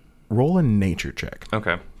 Roll a nature check.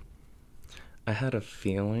 Okay. I had a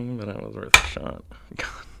feeling that I was worth a shot. God.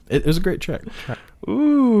 It was a great check.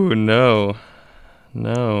 Ooh, no.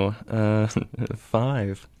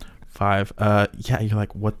 5. 5. Yeah, you're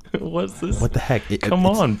like, what? What's this? What the heck? Come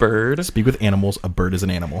on, bird. Speak with animals. A bird is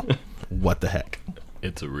an animal. What the heck?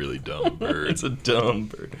 It's a really dumb bird. It's a dumb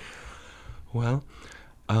bird. Well,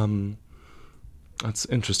 that's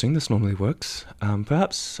interesting. This normally works.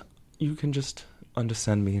 Perhaps you can just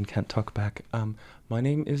understand me and can't talk back. My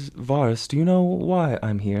name is Varus. Do you know why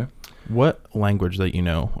I'm here? What language that you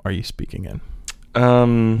know are you speaking in?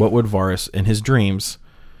 What? What would Varus, in his dreams,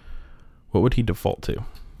 what would he default to?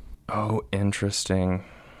 Oh, interesting.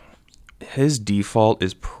 His default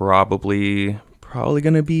is probably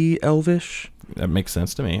going to be Elvish. That makes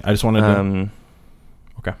sense to me. I just wanted to...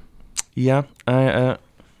 Okay. Yeah, I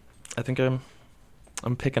think I'm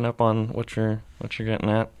picking up on what you're getting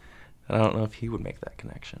at. I don't know if he would make that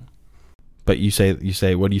connection. But you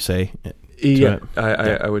say, what do you say? Yeah, it?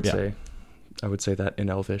 I would Yeah. say, I would say that in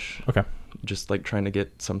Elvish. Okay. Just like trying to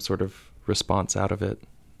get some sort of response out of it.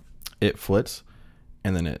 It flits,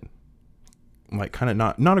 and then it, like, kind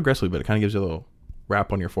of not aggressively, but it kind of gives you a little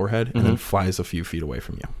rap on your forehead, and then flies a few feet away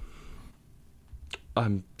from you.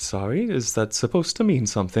 I'm sorry, is that supposed to mean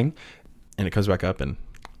something? And it comes back up and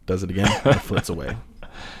does it again, and it flits away.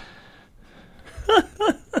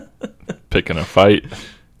 Picking a fight.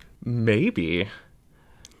 Maybe.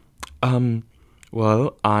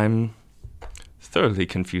 Well, I'm thoroughly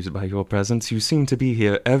confused by your presence. You seem to be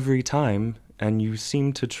here every time, and you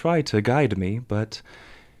seem to try to guide me, but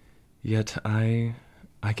yet I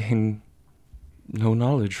gain no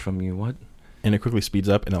knowledge from you. What? And it quickly speeds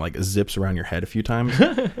up, and it, like, zips around your head a few times,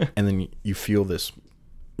 and then you feel this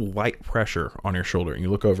light pressure on your shoulder, and you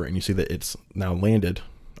look over, and you see that it's now landed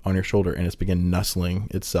on your shoulder, and it's begun nestling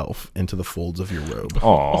itself into the folds of your robe.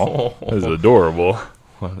 Aw, that's adorable.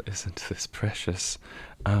 Well, isn't this precious?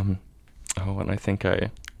 And I think I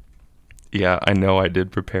know I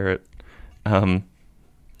did prepare it.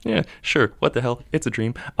 Yeah, sure. What the hell? It's a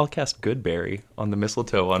dream. I'll cast Goodberry on the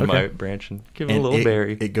mistletoe on my branch and give it a little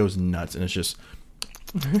berry. It goes nuts, and it's just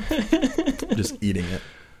eating it.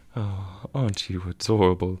 Oh, aren't you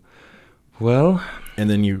adorable? Well, And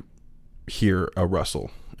then you hear a rustle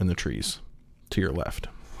in the trees to your left.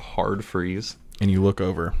 hard freeze. And you look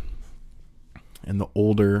over, and the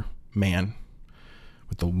older man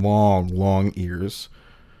with the long ears,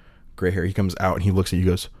 gray hair, he comes out and he looks at you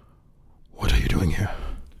and goes, "What are you doing here?"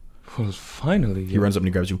 Well, finally. He runs up and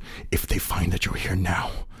he grabs you. "If they find that you're here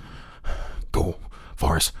now, go,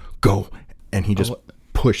 Varus, go." And he just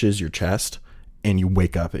pushes your chest, and you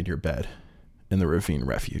wake up in your bed in the ravine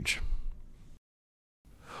refuge.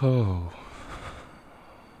 Oh.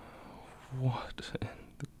 What in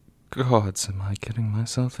the gods am I getting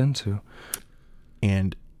myself into?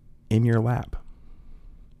 And in your lap,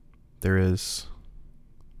 there is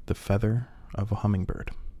the feather of a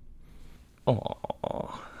hummingbird.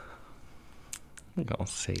 Oh. I'm gonna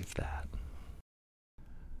save that.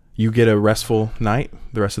 You get a restful night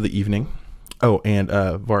the rest of the evening. Oh, and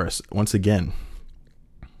Varus, once again,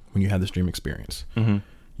 when you had this dream experience,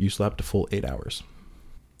 you slept a full 8 hours.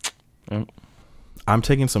 Yep. I'm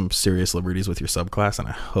taking some serious liberties with your subclass, and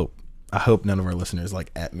I hope none of our listeners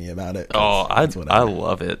like at me about it. I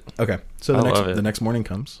love it. Okay, so the next morning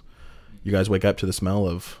comes. You guys wake up to the smell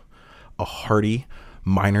of a hearty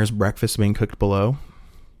miner's breakfast being cooked below.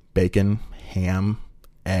 Bacon, ham,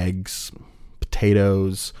 eggs,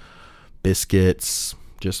 potatoes, biscuits,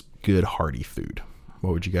 just good hearty food.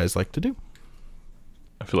 What would you guys like to do?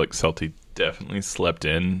 I feel like Celty definitely slept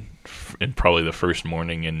in probably the first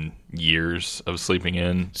morning in years of sleeping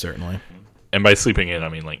in. Certainly. And by sleeping in, I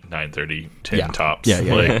mean like 9:30, 10 tops.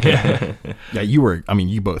 Yeah. Yeah,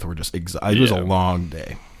 you both were just exhausted. It was a long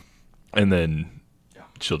day. And then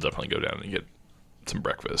she'll definitely go down and get some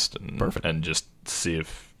breakfast and just see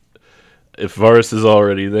if Varus is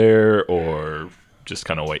already there or just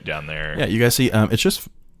kind of wait down there. Yeah, you guys see, it's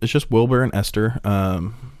just Wilbur and Esther.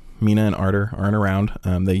 Mina and Arter aren't around.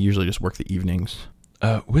 They usually just work the evenings.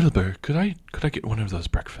 Wilbur, could I get one of those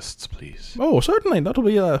breakfasts, please? Oh, certainly. That'll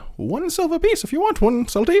be 1 silver piece if you want one,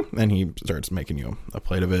 Salty. And he starts making you a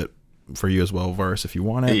plate of it for you as well, Varus, if you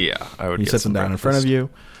want it. Yeah, I would. He sits them down in front of you.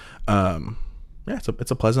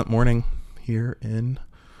 It's a pleasant morning here in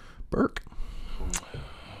Burke.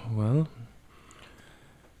 Well,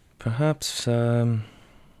 perhaps the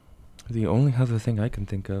only other thing I can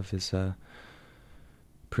think of is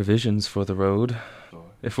provisions for the road.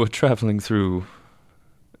 If we're traveling through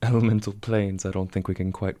elemental planes, I don't think we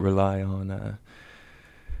can quite rely on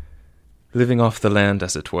living off the land,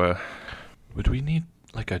 as it were. Would we need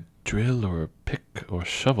like a drill or a pick or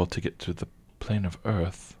shovel to get to the plane of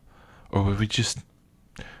Earth? Or would we just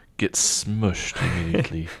get smushed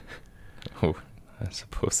immediately? Oh, I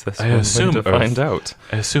suppose that's I one assume way to Earth- find out.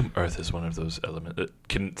 I assume Earth is one of those elements.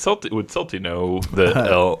 Would Salty know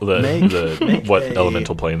what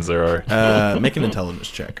elemental planes there are? Make an intelligence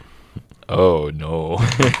check. Oh no.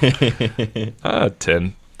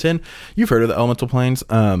 10. 10. You've heard of the elemental planes.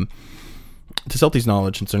 To Celti's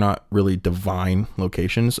knowledge, since they're not really divine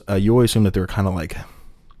locations, you always assume that they're kind of like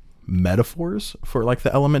metaphors for like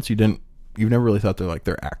the elements. You've never really thought they're like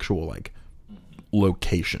their actual like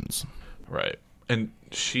locations. Right. And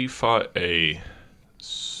she fought a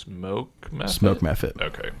smoke method? Smoke method.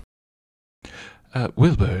 Okay.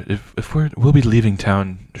 Wilbur, if we'll be leaving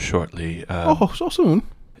town shortly. So soon.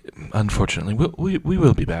 Unfortunately, we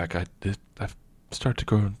will be back. I've started to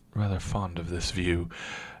grow rather fond of this view.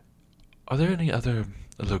 Are there any other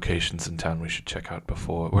locations in town we should check out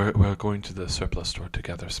before? We're going to the surplus store to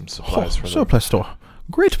gather some supplies for the surplus store.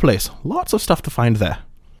 Great place. Lots of stuff to find there.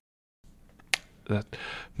 that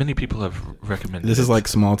many people have recommended. This is it. like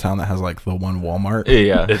small town that has like the one Walmart.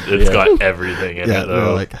 Yeah. It's got everything in Yeah, it.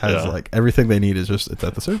 Though. like has like everything they need is just it's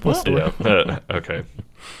at the surplus store. Yeah. Okay.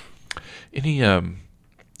 Any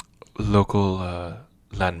local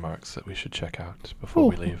landmarks that we should check out before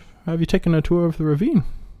we leave? Have you taken a tour of the ravine?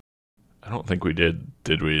 I don't think we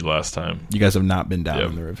did we last time? You guys have not been down Yep.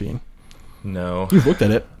 in the ravine. No. You've looked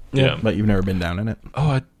at it, Yeah. but you've never been down in it. Oh,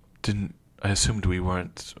 I didn't. I assumed we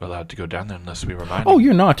weren't allowed to go down there unless we were mining. Oh,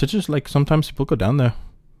 you're not. It's just like sometimes people go down there.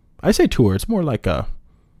 I say tour. It's more like a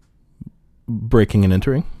breaking and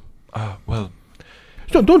entering. Well,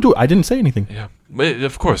 Don't do it. I didn't say anything. yeah. But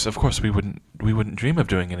of course, we wouldn't dream of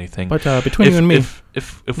doing anything. But between you and me,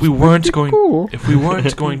 if we weren't going, cool. if we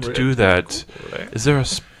weren't going to do that, is there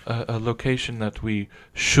a location that we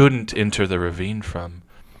shouldn't enter the ravine from?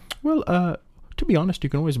 Well, to be honest, you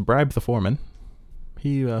can always bribe the foreman.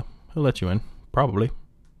 He'll let you in, probably.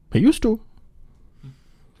 He used to.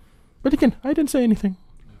 But again, I didn't say anything.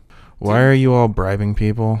 Why are you all bribing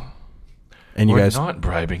people? And We're not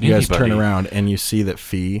bribing you guys anybody. turn around and you see that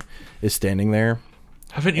Fee is standing there.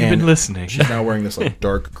 Haven't you And been listening? She's now wearing this like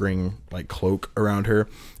dark green like cloak around her,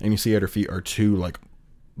 and you see at her feet are two like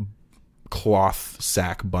cloth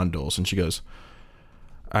sack bundles, and she goes,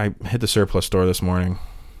 "I hit the surplus store this morning.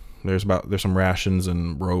 There's some rations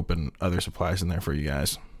and rope and other supplies in there for you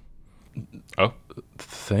guys." Oh,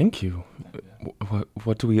 Thank you.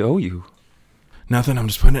 What do we owe you? Nothing. I'm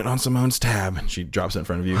just putting it on Simone's tab. And she drops it in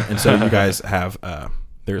front of you, and so you guys have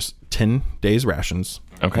there's 10 days rations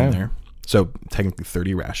Okay. in there. So technically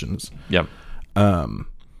 30 rations. Yep.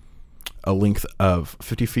 A length of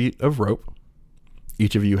 50 feet of rope.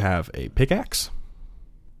 Each of you have a pickaxe,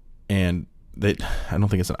 and I don't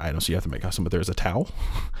think it's an item, so you have to make custom. But there's a towel,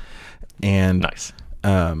 and Nice.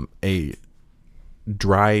 a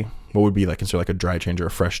dry, what would be like considered like a dry change or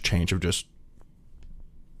a fresh change of just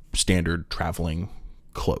standard traveling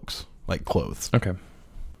cloaks, like clothes. Okay.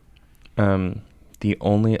 The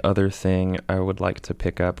only other thing I would like to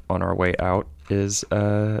pick up on our way out is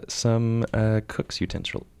some cook's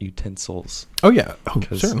utensils. Oh yeah,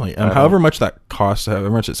 'Cause, certainly. However much that costs,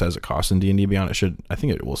 however much it says it costs in D&D Beyond, I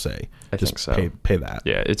think it will say. I just think so. Pay that.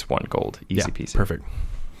 Yeah, it's 1 gold. Easy peasy. Perfect.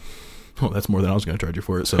 Well, that's more than I was going to charge you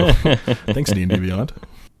for it. So thanks, D&D Beyond.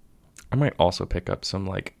 I might also pick up some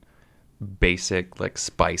like basic like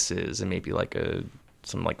spices and maybe like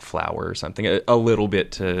some like flour or something. A little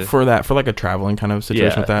bit to For like a traveling kind of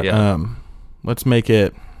situation Yeah, with that. yeah. Let's make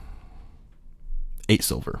it 8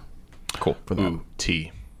 silver. cool. For that. ooh,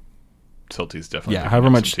 tea. Salty's definitely. Yeah, picking however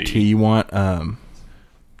up much some tea you want,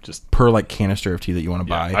 Just per like canister of tea that you want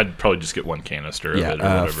to yeah, buy. I'd probably just get 1 canister of it or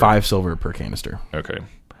whatever. 5 silver per canister. Okay.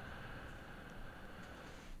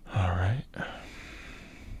 All right.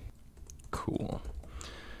 Cool.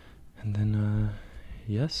 And then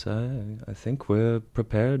yes, I think we're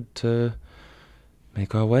prepared to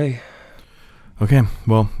make our way. Okay,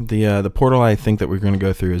 well, the portal I think that we're going to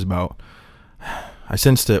go through is about... I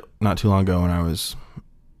sensed it not too long ago when I was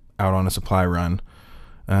out on a supply run.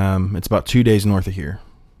 It's about 2 days north of here.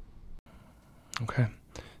 Okay.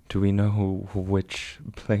 Do we know which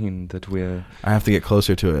plane that we're... I have to get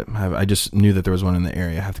closer to it. I just knew that there was one in the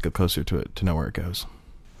area. I have to get closer to it to know where it goes.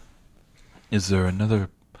 Is there another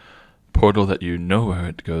portal that you know where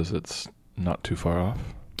it goes that's not too far off?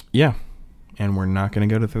 Yeah. And we're not going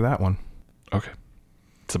to go through that one. Okay.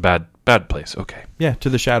 It's a bad place. Okay. Yeah, to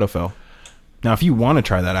the Shadowfell. Now, if you want to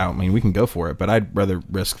try that out, I mean, we can go for it, but I'd rather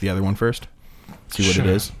risk the other one first. See what it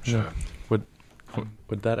is. Sure.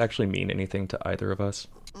 Would that actually mean anything to either of us?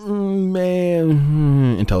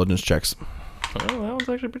 Man, intelligence checks. Oh, that one's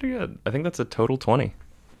actually pretty good. I think that's a total 20.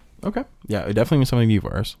 Okay. Yeah, it definitely means something to you,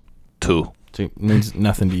 Vars. 2. It means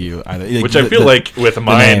nothing to you either. Which I feel like with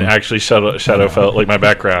mine, name. actually Shadowfell, like my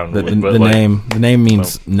background. The name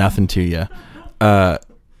means nothing to you.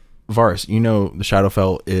 Vars, the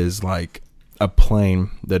Shadowfell is like a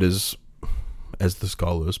plane that is, as the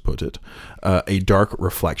scholars put it, a dark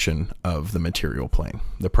reflection of the material plane,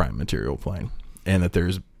 the prime material plane, and that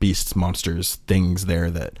there's beasts, monsters, things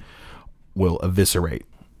there that will eviscerate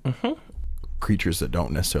creatures that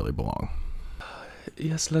don't necessarily belong.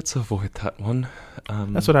 Yes, let's avoid that one.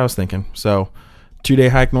 That's what I was thinking. So, 2-day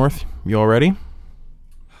hike north. You all ready?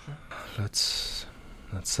 Let's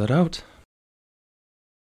set out.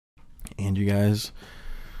 And you guys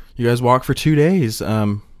walk for 2 days.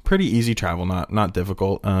 Pretty easy travel, not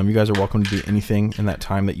difficult. You guys are welcome to do anything in that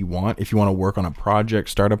time that you want. If you want to work on a project,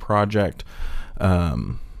 start a project, you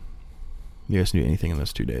guys can do anything in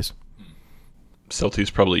those 2 days.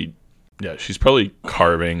 Celti's she's probably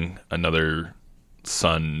carving another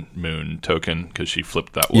sun moon token because she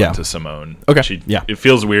flipped that one to Simone. Okay. It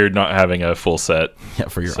feels weird not having a full set. Yeah,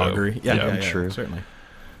 for your augury. Yeah, true. Certainly.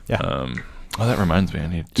 Yeah. That reminds me. I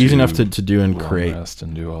need easy enough to do and create. Rest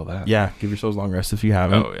and do all that. Yeah, give yourselves long rest if you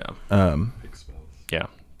haven't. Oh yeah. Yeah,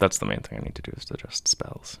 that's the main thing I need to do is to adjust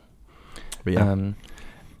spells. But yeah,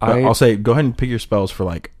 I'll say go ahead and pick your spells for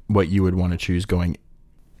like what you would want to choose going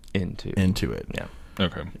into it. Yeah.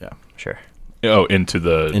 Okay. Yeah. Sure. Oh, into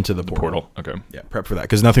the portal. Okay. Yeah, prep for that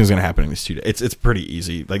because nothing's going to happen in these 2 days. It's pretty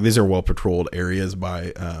easy. Like these are well patrolled areas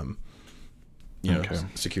by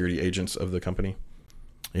security agents of the company.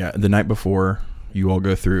 Yeah, the night before you all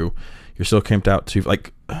go through, you're still camped out to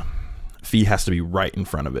like Fee has to be right in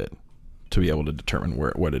front of it to be able to determine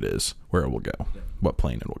what it is, where it will go, what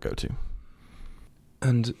plane it will go to.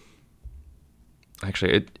 And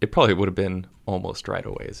actually, it probably would have been almost right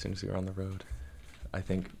away as soon as we were on the road. I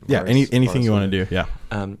think. Yeah, anything you want to do. Yeah.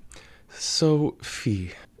 So,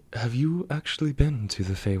 Fee, have you actually been to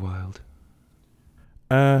the Feywild?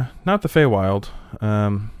 Not the Feywild.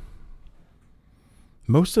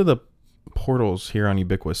 Most of the portals here on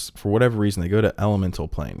Ubiquitous, for whatever reason, they go to elemental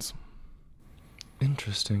planes.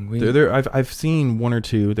 Interesting. I've seen one or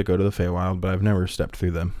two that go to the Feywild, but I've never stepped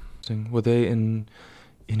through them. Were they in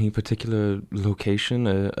any particular location?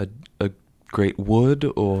 A great wood,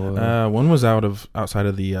 or one was outside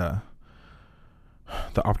of the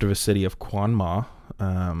Optivus city of Quan Ma.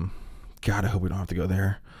 God, I hope we don't have to go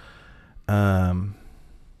there.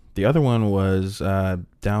 The other one was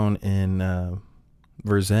down in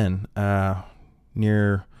Verzen,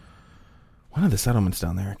 near one of the settlements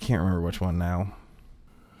down there. I can't remember which one now.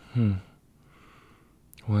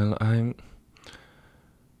 Well, I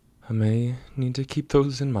may need to keep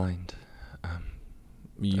those in mind.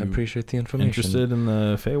 I appreciate the information. Interested in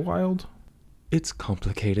the Feywild? It's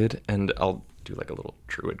complicated, and I'll do like a little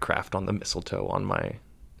druid craft on the mistletoe on my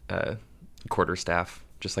quarterstaff.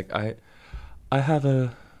 Just like I have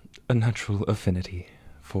a natural affinity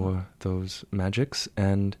for those magics,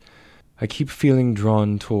 and I keep feeling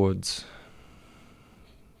drawn towards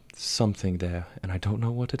something there, and I don't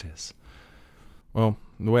know what it is. Well,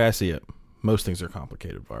 the way I see it, most things are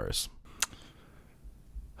complicated, Varus.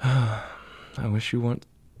 I wish you weren't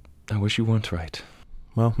right.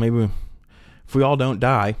 Well, maybe if we all don't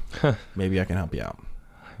die, maybe I can help you out.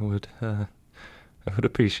 I would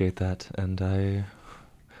appreciate that, and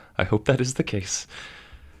I hope that is the case.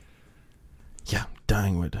 Yeah,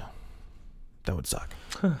 dying that would suck.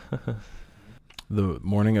 The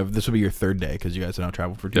morning of this will be your third day because you guys have now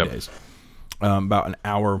traveled for 2 days. About an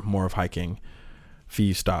hour more of hiking,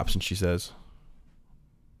 Fee stops and she says,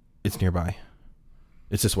 "It's nearby.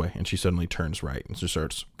 It's this way." And she suddenly turns right and just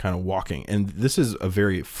starts kind of walking. And this is a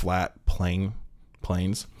very flat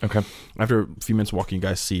plains. Okay. After a few minutes walking, you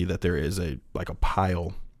guys see that there is a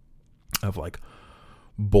pile of like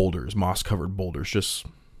boulders, moss covered boulders, just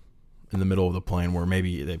in the middle of the plain where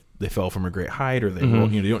maybe they fell from a great height or they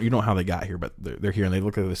rolled, you don't know how they got here, but they're here and they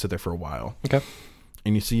look like they sit there for a while. Okay.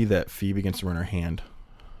 And you see that Fee begins to run her hand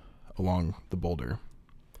along the boulder.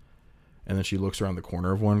 And then she looks around the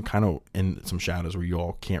corner of one, kind of in some shadows where you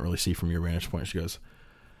all can't really see from your vantage point. She goes,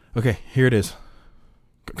 "Okay, here it is.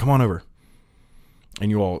 Come on over."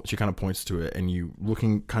 And she kind of points to it, and you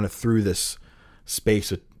looking kind of through this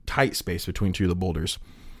space, a tight space between two of the boulders.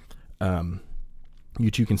 You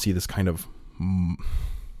two can see this kind of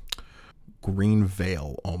green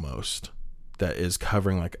veil almost that is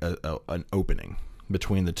covering like an opening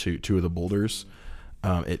between the two of the boulders.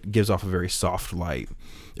 It gives off a very soft light.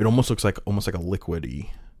 It almost looks like a liquidy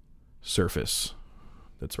surface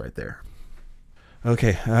that's right there.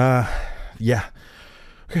 Okay. Yeah.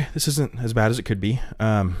 Okay. This isn't as bad as it could be.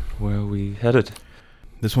 Where are we headed?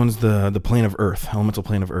 This one's the plane of Earth, elemental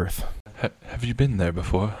plane of Earth. Have you been there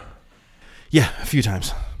before? Yeah, a few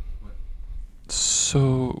times.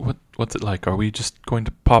 So what's it like? Are we just going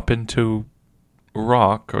to pop into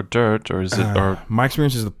rock or dirt, or is it? Or my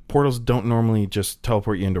experience is the portals don't normally just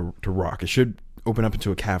teleport you into rock. It should open up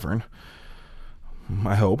into a cavern.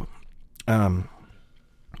 I hope.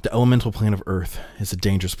 The elemental plane of Earth is a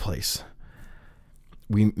dangerous place.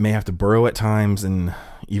 We may have to burrow at times, and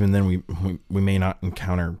even then, we may not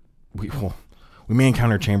encounter. We may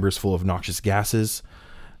encounter chambers full of noxious gases.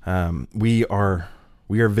 We are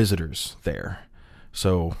visitors there,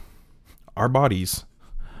 so our bodies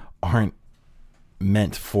aren't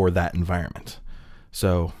meant for that environment.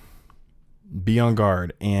 So be on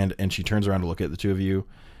guard. And she turns around to look at the two of you,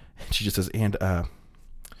 and she just says, and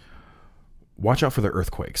watch out for the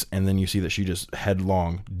earthquakes. And then you see that she just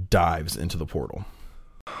headlong dives into the portal.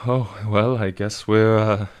 Oh, well, I guess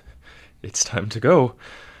we're, it's time to go.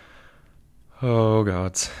 Oh,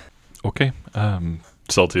 gods. Okay.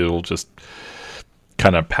 Salty will just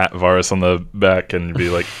kind of pat Varus on the back and be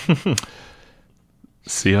like,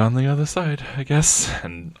 see you on the other side, I guess,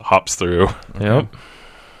 and hops through. Yep.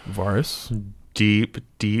 Varus.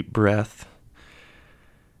 Deep breath.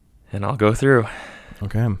 And I'll go through.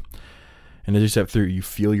 Okay. And as you step through, you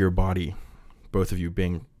feel your body, both of you,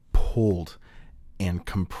 being pulled and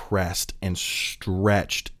compressed and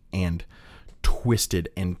stretched and twisted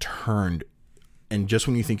and turned. And just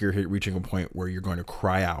when you think you're reaching a point where you're going to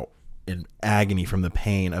cry out in agony from the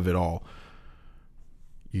pain of it all,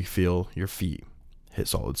 you feel your feet hit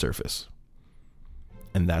solid surface.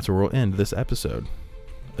 And that's where we'll end this episode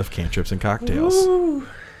of Cantrips and Cocktails. Woo.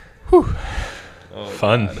 Whew. Oh,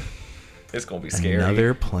 fun. God. It's going to be scary.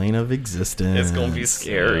 Another plane of existence. It's going to be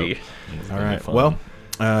scary. All right. Well,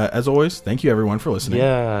 as always, thank you everyone for listening.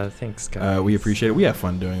 Yeah, thanks, guys. We appreciate it. We have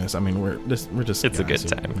fun doing this. I mean, we're just It's a guys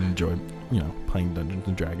good who time. enjoy, playing Dungeons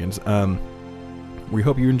and Dragons. We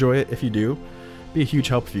hope you enjoy it. If you do, it'd be a huge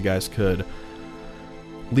help if you guys could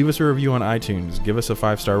leave us a review on iTunes. Give us a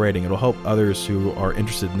 5-star rating. It'll help others who are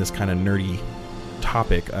interested in this kind of nerdy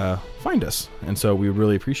topic find us. And so we would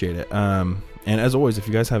really appreciate it. And as always, if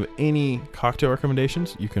you guys have any cocktail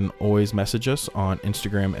recommendations, you can always message us on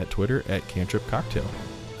Instagram, at Twitter, at Cantrip Cocktail.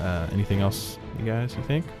 Anything else, you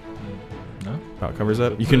think? No. About covers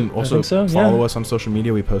up. You can also follow us on social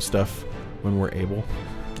media. We post stuff when we're able.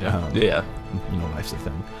 Yeah. Life's a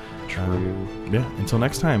thing. True. Yeah. Until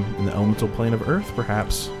next time, in the elemental plane of Earth,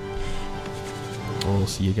 perhaps. We'll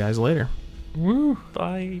see you guys later. Woo.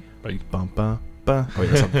 Bye. Bum, ba, ba. Oh,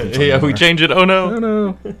 yeah, yeah, we change it. Oh, no. Oh,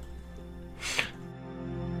 no.